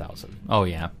 $500,000. Oh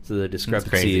yeah. So the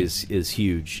discrepancy is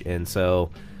huge, and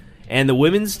the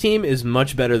women's team is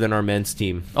much better than our men's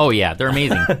team. Oh yeah, they're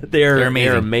amazing. They're amazing.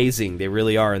 They're amazing. They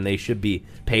really are, and they should be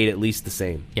paid at least the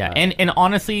same. Yeah, and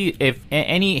honestly, if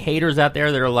any haters out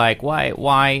there that are like, why,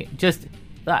 I just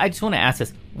want to ask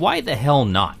this: why the hell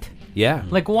not? Yeah,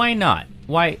 like why not?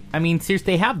 Why? I mean,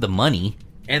 seriously, they have the money.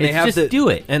 And they have do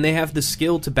it. And they have the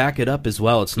skill to back it up as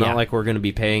well. It's not like we're going to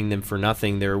be paying them for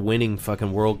nothing. They're winning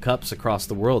fucking World Cups across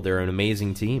the world. They're an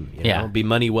amazing team. You know? It'd be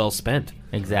money well spent.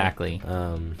 Exactly.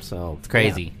 So it's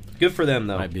crazy. Yeah. Good for them,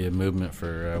 though. Might be a movement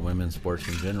for women's sports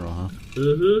in general, huh?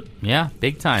 Mm-hmm. Yeah,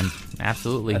 big time.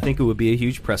 Absolutely. I think it would be a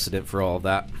huge precedent for all of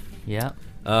that. Yeah.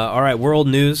 All right, world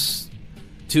news.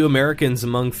 2 Americans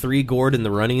among 3 gored in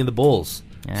the running of the bulls.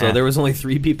 Yeah. So there was only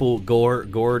 3 people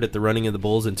gored at the running of the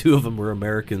bulls, and 2 of them were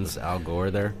Americans. Was Al Gore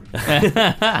there?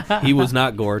 He was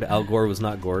not gored. Al Gore was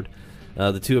not gored.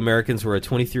 The 2 Americans were a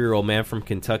 23-year-old man from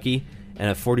Kentucky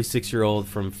and a 46-year-old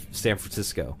from San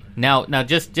Francisco. Now,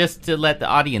 just to let the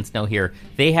audience know here,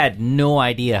 they had no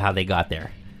idea how they got there.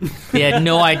 They had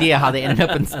no idea how they ended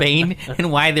up in Spain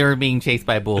and why they were being chased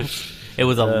by bulls. It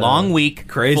was a long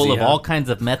week full of all kinds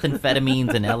of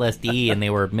methamphetamines and LSD, and they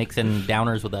were mixing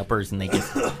downers with uppers, and they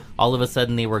just, all of a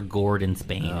sudden, they were gored in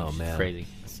Spain. Oh, man. Crazy.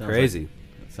 Crazy.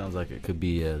 Sounds like it could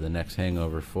be the next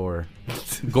Hangover 4.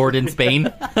 Gored in Spain?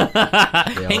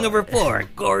 Hangover 4,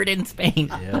 gored in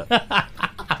Spain. Yeah.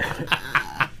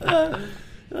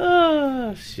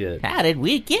 Oh, shit. How did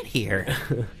we get here?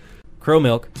 Crow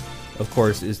milk, of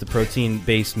course, is the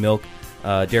protein-based milk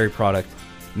dairy product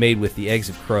made with the eggs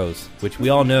of crows, which we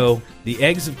all know the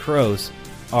eggs of crows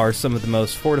are some of the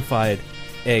most fortified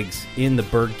eggs in the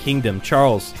bird kingdom.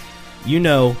 Charles, you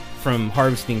know from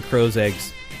harvesting crow's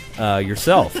eggs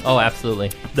yourself. Oh,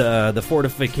 absolutely. The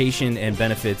fortification and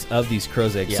benefits of these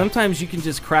crow's eggs. Yeah. Sometimes you can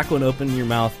just crack one open in your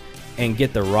mouth and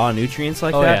get the raw nutrients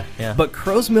like that. Yeah. But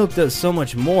crow's milk does so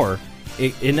much more.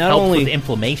 It not helps only with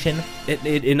inflammation.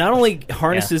 It not only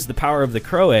harnesses the power of the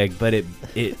crow egg, but it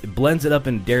blends it up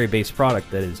in a dairy-based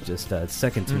product that is just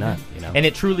second to none. You know, and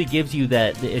it truly gives you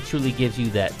that. It truly gives you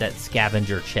that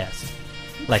scavenger chest.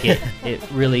 Like it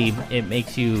really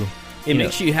makes you. It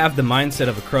makes you have the mindset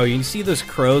of a crow. You see those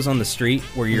crows on the street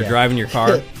where you're driving your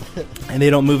car, and they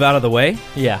don't move out of the way.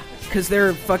 Yeah. Because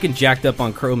they're fucking jacked up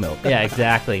on crow milk. Yeah,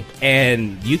 exactly.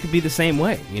 And you could be the same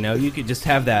way. You know, you could just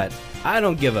have that I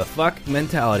don't give a fuck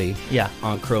mentality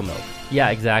on crow milk.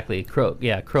 Yeah, exactly. Crow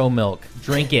milk.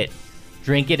 Drink it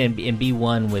and be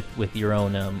one with your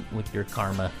own with your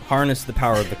karma. Harness the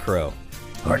power of the crow.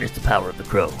 Harness the power of the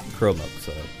crow. Crow milk.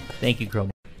 So thank you, crow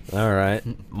milk. All right.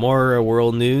 More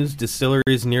world news.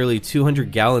 Distillery's nearly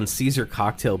 200-gallon Caesar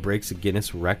cocktail breaks a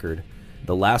Guinness record.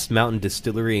 The Last Mountain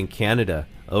Distillery in Canada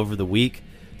over the week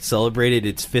celebrated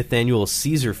its 5th annual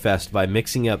Caesar Fest by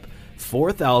mixing up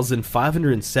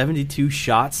 4,572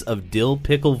 shots of dill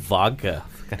pickle vodka.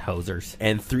 Fucking hosers.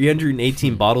 And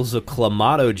 318 bottles of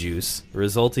Clamato juice,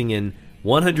 resulting in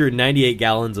 198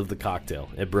 gallons of the cocktail.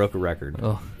 It broke a record.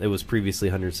 Oh. It was previously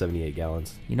 178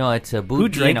 gallons. You know, it's a Who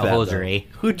drank that, hosiery.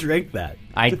 Who drank that?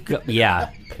 I would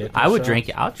drink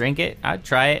it. I'll drink it. I'd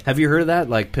try it. Have you heard of that?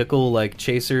 Like pickle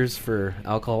chasers for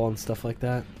alcohol and stuff like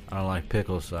that? I don't like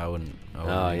pickles, so I wouldn't be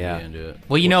into it.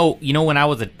 Well, you know when I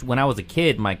was a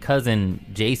kid, my cousin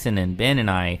Jason and Ben and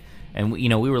I, and we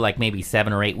were like maybe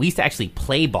 7 or 8. We used to actually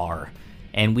play bar.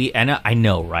 And I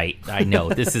know, right? I know.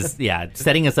 This is,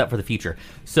 setting us up for the future.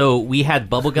 So we had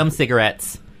bubblegum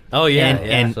cigarettes. Oh, yeah.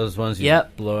 And those ones you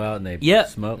blow out and they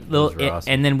smoke. Those are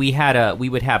awesome. And then we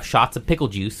would have shots of pickle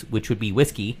juice, which would be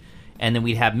whiskey. And then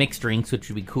we'd have mixed drinks, which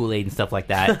would be Kool-Aid and stuff like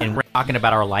that. And we're talking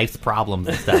about our life's problems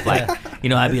and stuff. Like,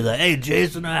 I'd be like, hey,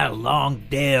 Jason, I had a long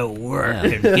day at work.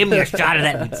 And give me a shot of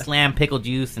that. And we'd slam pickle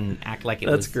juice and act like it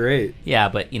was. That's great. Yeah,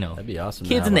 but, that'd be awesome.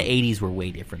 Kids in the 80s were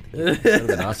way different. That would have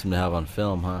been awesome to have on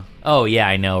film, huh? Oh, yeah,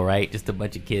 I know, right? Just a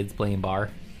bunch of kids playing bar.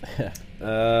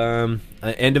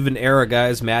 End of an era,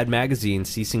 guys. Mad Magazine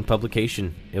ceasing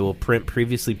publication. It will print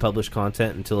previously published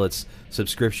content until its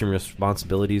subscription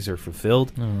responsibilities are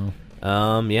fulfilled. Oh.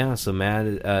 So Mad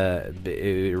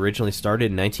it originally started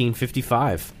in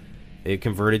 1955. It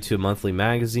converted to a monthly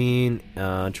magazine.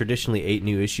 Traditionally, 8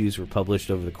 new issues were published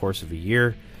over the course of a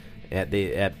year.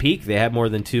 At peak, they had more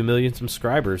than 2 million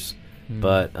subscribers,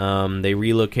 but they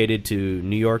relocated to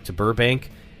New York to Burbank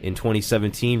in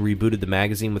 2017 rebooted the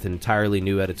magazine with an entirely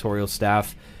new editorial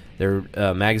staff. Their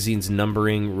magazine's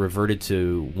numbering reverted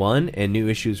to 1, and new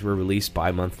issues were released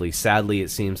bi-monthly. Sadly, it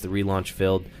seems the relaunch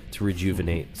failed to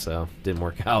rejuvenate, so didn't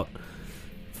work out.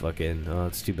 Fucking,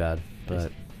 it's too bad.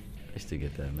 But I used to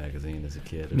get that magazine as a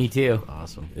kid. Me too.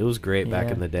 Awesome. it was great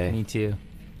back in the day. Me too.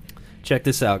 Check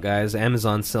this out, guys.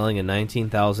 Amazon's selling a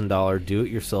 $19,000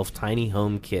 do-it-yourself tiny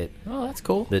home kit Oh, that's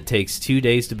cool. that takes 2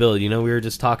 days to build. You know, we were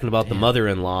just talking about the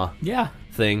mother-in-law Yeah.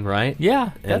 thing, right?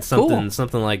 Yeah, And that's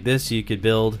something like this you could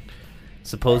build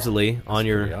supposedly on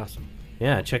your... Pretty awesome.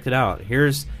 Yeah, check it out.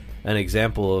 Here's an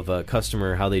example of a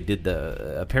customer, how they did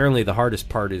apparently the hardest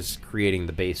part is creating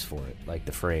the base for it, like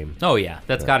the frame. Oh, yeah.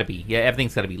 That's got to be. Yeah,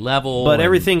 everything's got to be level. But and-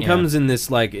 everything yeah. comes in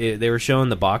this, like, they were showing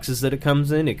the boxes that it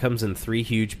comes in. It comes in 3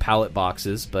 huge pallet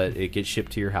boxes, but it gets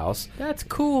shipped to your house. That's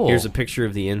cool. Here's a picture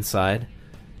of the inside.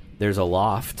 There's a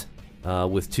loft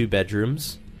with 2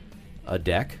 bedrooms, a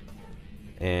deck,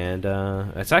 and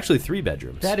it's actually 3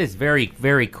 bedrooms. That is very,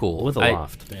 very cool. With a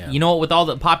loft. You know what? With all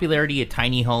the popularity of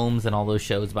tiny homes and all those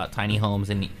shows about tiny homes,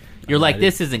 and you're like,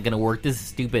 this isn't going to work. This is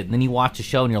stupid. And then you watch a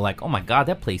show and you're like, oh my God,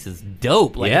 that place is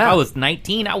dope. Like, Yeah. if I was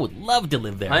 19, I would love to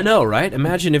live there. I know, right?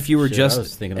 Imagine if you were Shit, I was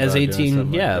just thinking as about doing 18.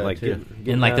 something Yeah, like like that,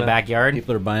 too. In like the backyard.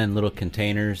 People are buying little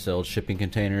containers, old shipping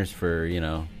containers for,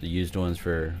 the used ones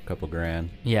for a couple grand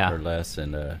Yeah. or less,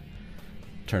 and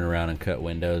turn around and cut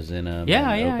windows in them. Yeah,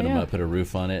 and yeah, open them yeah. up, put a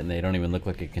roof on it, and they don't even look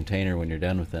like a container when you're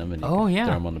done with them. And you Oh, can yeah.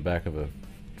 throw them on the back of a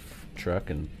truck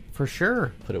and For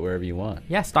sure. put it wherever you want.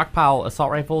 Yeah, stockpile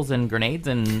assault rifles and grenades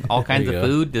and all kinds of There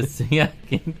you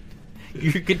food.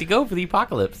 You're good to go for the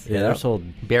apocalypse. Yeah,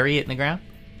 Bury it in the ground.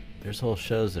 there's whole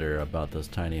shows that are about those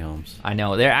tiny homes. I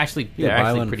know. They're actually You can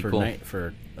buy one pretty for cool.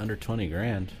 for under 20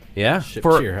 grand. Yeah. Shipped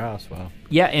For- to your house. Wow.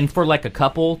 Yeah, and for like a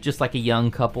couple, just like a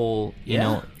young couple, you Yeah.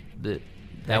 know,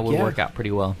 that would yeah. work out pretty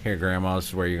well. Here, Grandma, this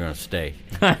is where you're going to stay.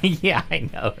 Yeah, I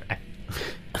know, right?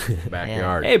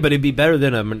 Backyard. Hey, but it'd be better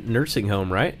than a nursing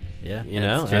home, right? Yeah. You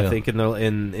know, That's I true. think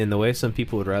in the way some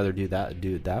people would rather do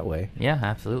it that way. Yeah,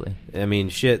 absolutely. I mean,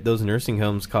 shit, those nursing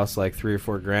homes cost like $3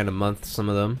 or $4 grand a month. Some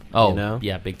of them. Oh, you know?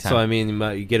 yeah, big time. So I mean,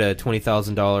 you get a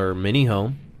 $20,000 mini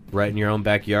home right in your own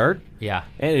backyard, Yeah,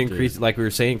 and it increases, like we were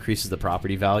saying, increases the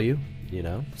property value. You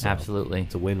know, So absolutely.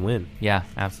 it's a win-win. Yeah,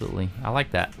 absolutely. I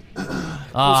like that.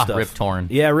 Stuff. Rip Torn.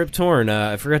 Yeah, Rip Torn.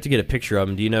 I forgot to get a picture of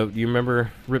him. Do you remember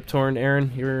Rip Torn,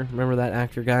 Aaron? You remember that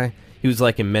actor guy? He was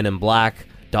like in Men in Black,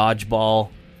 Dodgeball.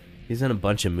 He's in a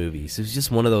bunch of movies. He was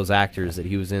just one of those actors that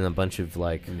he was in a bunch of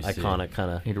like iconic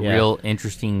kind of. He had a real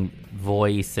interesting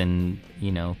voice and,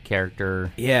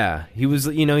 character. Yeah, he was.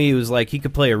 He was like he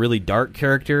could play a really dark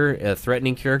character, a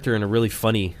threatening character, and a really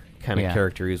funny kind of Yeah.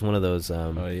 character. He was one of those.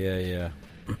 Oh, yeah.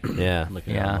 Yeah, I'm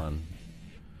looking Yeah. at him on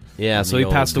yeah. on So the he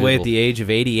old passed away at Google. the age of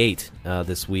 88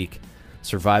 this week.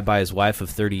 Survived by his wife of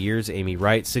 30 years, Amy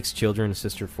Wright, 6 children, a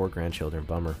sister, 4 grandchildren.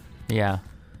 Bummer. Yeah.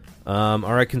 All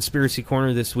right, Conspiracy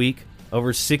Corner this week.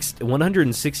 Over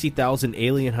 160,000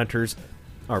 alien hunters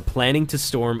are planning to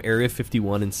storm Area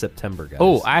 51 in September, guys.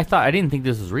 Oh, I didn't think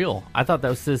this was real. I thought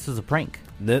this was a prank.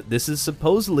 This is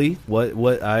supposedly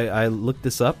what I looked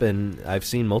this up, and I've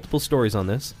seen multiple stories on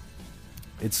this.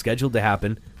 It's scheduled to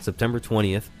happen September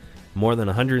 20th. More than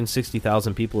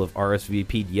 160,000 people have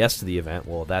RSVP'd yes to the event.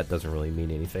 Well, that doesn't really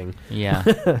mean anything. Yeah,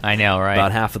 I know, right?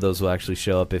 About half of those will actually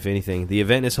show up, if anything. The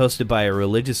event is hosted by a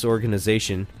religious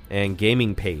organization and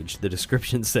gaming page. The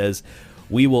description says,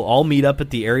 "We will all meet up at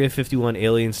the Area 51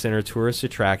 Alien Center tourist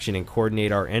attraction and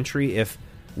coordinate our entry. If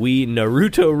we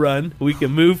Naruto run, we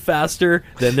can move faster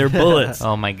than their bullets.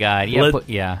 Oh my God! Yeah,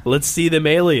 Let- Let's see them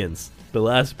aliens." The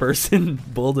last person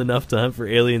bold enough to hunt for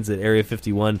aliens at Area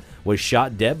 51 was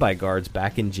shot dead by guards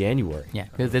back in January. Yeah,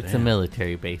 because it's a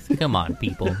military base. Come on,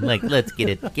 people. Let's get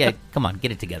it. Come on,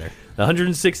 get it together.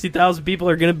 160,000 people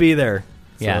are going to be there.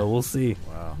 So Yeah. we'll see.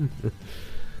 Wow.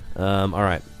 All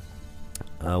right.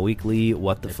 Weekly,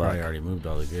 what the They fuck? probably already moved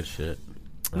all the good shit.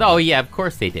 No, yeah, of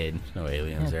course they did. There's no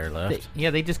aliens there left.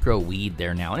 They just grow weed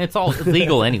there now, and it's all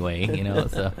legal anyway.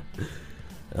 So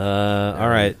All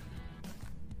right.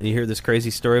 You hear this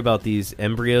crazy story about these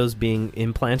embryos being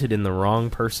implanted in the wrong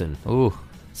person. ooh,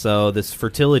 So this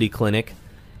fertility clinic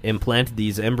implanted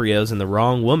these embryos in the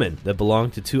wrong woman that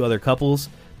belonged to 2 other couples.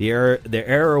 The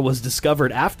error was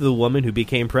discovered after the woman who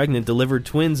became pregnant delivered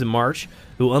twins in March,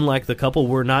 who, unlike the couple,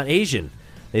 were not Asian.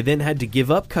 They then had to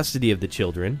give up custody of the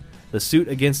children. The suit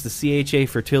against the CHA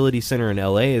Fertility Center in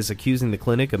L.A. is accusing the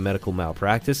clinic of medical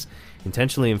malpractice,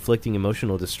 intentionally inflicting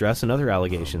emotional distress, and other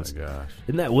allegations. Oh my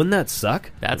gosh. Wouldn't that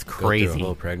suck? that's Go through a crazy.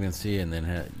 whole pregnancy and then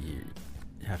you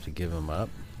have to give them up.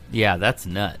 Yeah, that's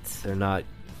nuts. They're not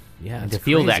Yeah, And it's to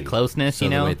feel that crazy. closeness, So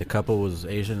you know. wait, the couple was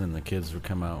Asian and the kids would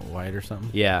come out white or something?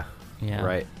 Yeah. Yeah.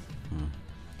 Right.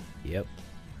 Yep.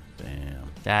 Damn.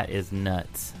 That is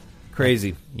nuts.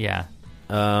 Crazy. Yeah.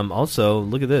 Also,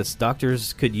 look at this.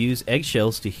 Doctors could use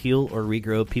eggshells to heal or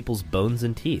regrow people's bones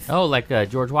and teeth. Oh, like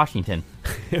George Washington.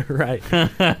 Right.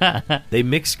 They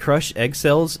mixed crushed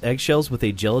eggshells with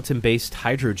a gelatin-based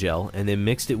hydrogel and then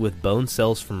mixed it with bone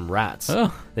cells from rats.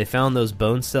 Oh. They found those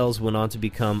bone cells went on to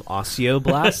become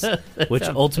osteoblasts, which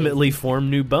ultimately form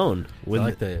new bone. I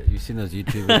like you've seen those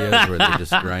YouTube videos where they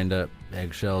just grind up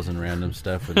eggshells and random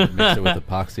stuff and mix it with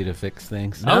epoxy to fix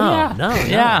things? No.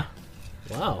 Yeah.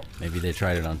 Wow. Maybe they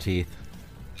tried it on teeth.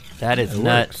 That is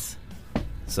nuts.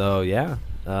 So, yeah.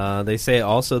 They say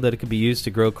also that it could be used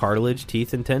to grow cartilage,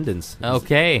 teeth, and tendons.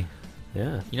 Okay.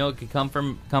 Yeah. You know, it could come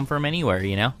from anywhere,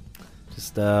 you know?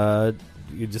 Just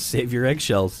you just save your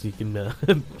eggshells. You can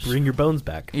bring your bones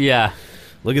back. Yeah.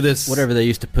 Look at this. Whatever they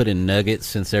used to put in nuggets,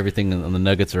 since everything on the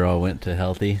nuggets are all went to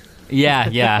healthy. Yeah,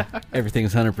 yeah.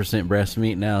 Everything's 100% breast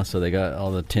meat now, so they got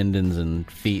all the tendons and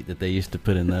feet that they used to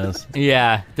put in those.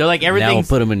 Yeah. They're like everything's... Now we'll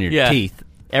put them in your teeth.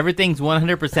 Everything's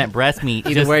 100% breast meat.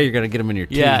 Either way, you're going to get them in your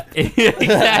teeth. Yeah,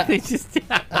 exactly. Just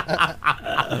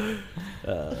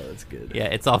that's good. Yeah,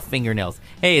 it's all fingernails.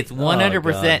 Hey, it's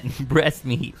 100% breast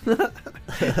meat.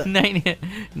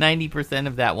 90%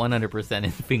 of that 100%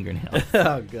 is fingernails.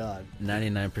 Oh, God.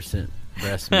 99%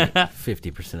 breast meat,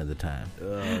 50% of the time.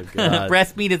 Oh, God.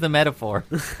 Breast meat is a metaphor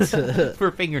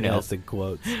for fingernails. Yes, in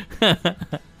quotes.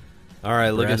 All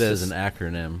right, look at Breast this. is an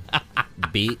acronym.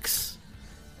 Beaks,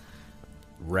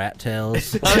 rat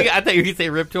tails. I thought you were going to say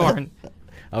Rip Torn.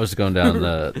 I was going down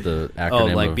the acronym. Oh,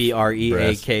 like of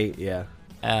BREAK, yeah.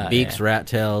 Beaks, rat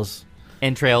tails,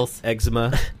 entrails,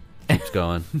 eczema. Keeps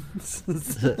going.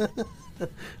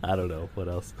 I don't know what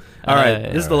else. All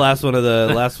right, this is the last one of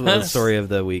the story of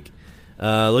the week.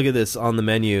 Look at this on the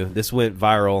menu. This went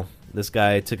viral. This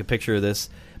guy took a picture of this.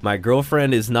 My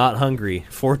girlfriend is not hungry.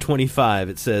 $4.25.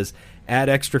 It says, add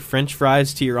extra French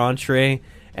fries to your entree.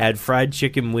 Add fried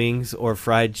chicken wings or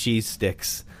fried cheese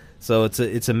sticks. So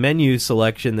it's a menu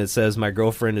selection that says my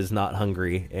girlfriend is not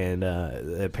hungry, and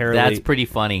apparently that's pretty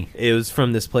funny. It was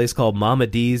from this place called Mama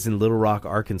D's in Little Rock,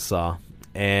 Arkansas.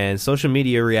 And social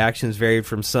media reactions varied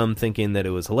from some thinking that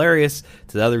it was hilarious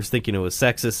to others thinking it was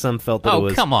sexist. Some felt that it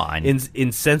was come on.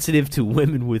 Insensitive to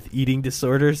women with eating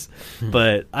disorders.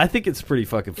 But I think it's pretty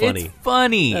fucking funny. It's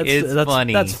funny. It's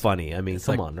funny. That's funny. I mean, It's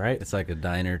come like- on, right? It's like a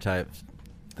diner type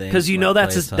thing. Because you know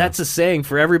that's a saying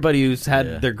for everybody who's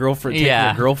had their girlfriend taking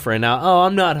their girlfriend out. Oh,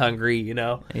 I'm not hungry, you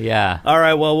know. Yeah. All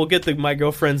right, well, we'll get my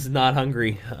girlfriend's not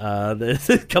hungry. There's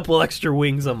a couple extra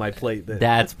wings on my plate.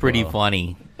 That's pretty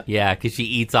funny. Yeah, because she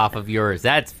eats off of yours.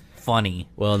 That's funny.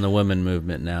 Well, in the women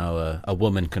movement now, a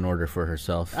woman can order for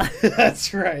herself.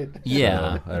 That's right.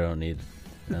 Yeah. So I don't need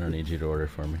you to order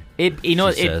for me.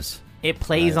 It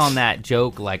plays on that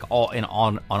joke like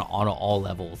on all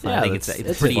levels. I think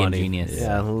it's pretty funny. ingenious.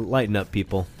 Yeah, lighten up,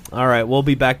 people. All right, we'll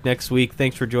be back next week.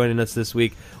 Thanks for joining us this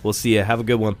week. We'll see you. Have a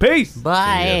good one. Peace.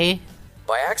 Bye.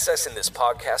 By accessing this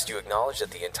podcast, you acknowledge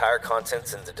that the entire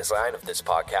contents and the design of this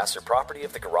podcast are property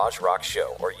of the Garage Rock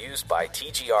Show or used by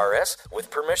TGRS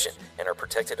with permission and are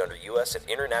protected under U.S. and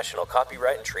international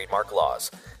copyright and trademark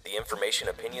laws. The information,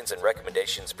 opinions, and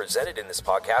recommendations presented in this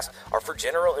podcast are for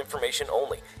general information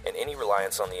only, and any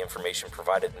reliance on the information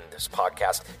provided in this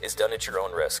podcast is done at your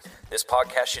own risk. This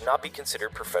podcast should not be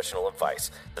considered professional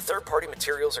advice. The third-party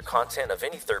materials or content of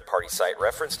any third-party site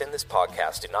referenced in this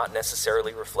podcast do not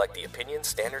necessarily reflect the opinions,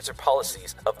 standards, or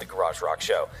policies of the Garage Rock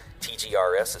Show.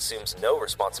 TGRS assumes no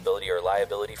responsibility or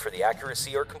liability for the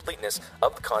accuracy or completeness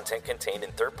of the content contained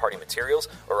in third-party materials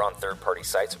or on third-party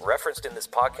sites referenced in this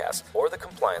podcast, or the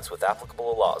compliance with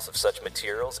applicable laws of such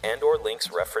materials and or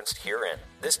links referenced herein.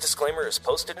 This disclaimer is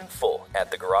posted in full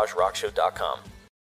at thegaragerockshow.com.